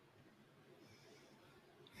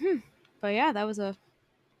 But yeah, that was a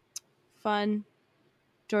fun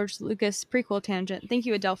George Lucas prequel tangent. Thank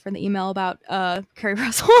you, Adele, for the email about Kerry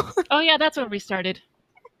Russell. Oh yeah, that's where we started.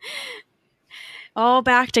 All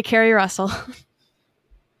back to Kerry Russell.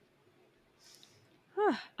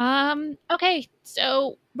 Okay,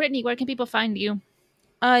 so Brittany, where can people find you?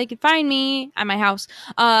 You can find me at my house.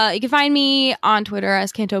 You can find me on Twitter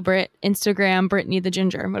as Canto Brit, Instagram Brittany the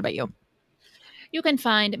Ginger. What about you? You can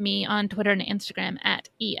find me on Twitter and Instagram at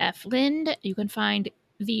EFLind. You can find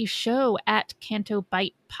the show at Canto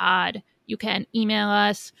Bite Pod. You can email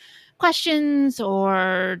us questions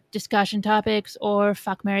or discussion topics or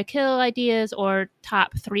fuck, marry, kill ideas or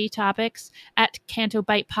top 3 topics at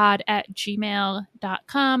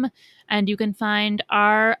cantobitepod@gmail.com. And you can find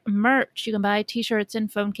our merch. You can buy t-shirts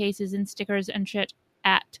and phone cases and stickers and shit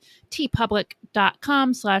at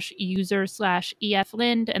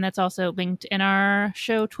tpublic.com/user/EFLind. And that's also linked in our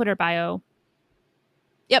show Twitter bio.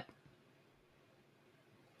 Yep.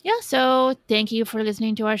 Yeah, so thank you for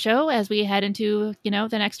listening to our show as we head into, the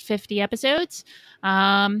next 50 episodes.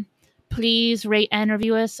 Please rate and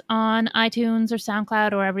review us on iTunes or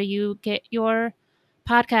SoundCloud or wherever you get your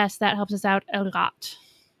podcasts. That helps us out a lot.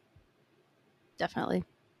 Definitely.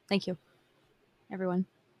 Thank you, everyone.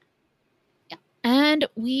 Yeah. And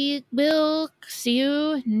we will see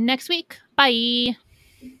you next week. Bye.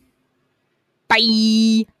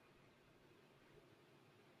 Bye.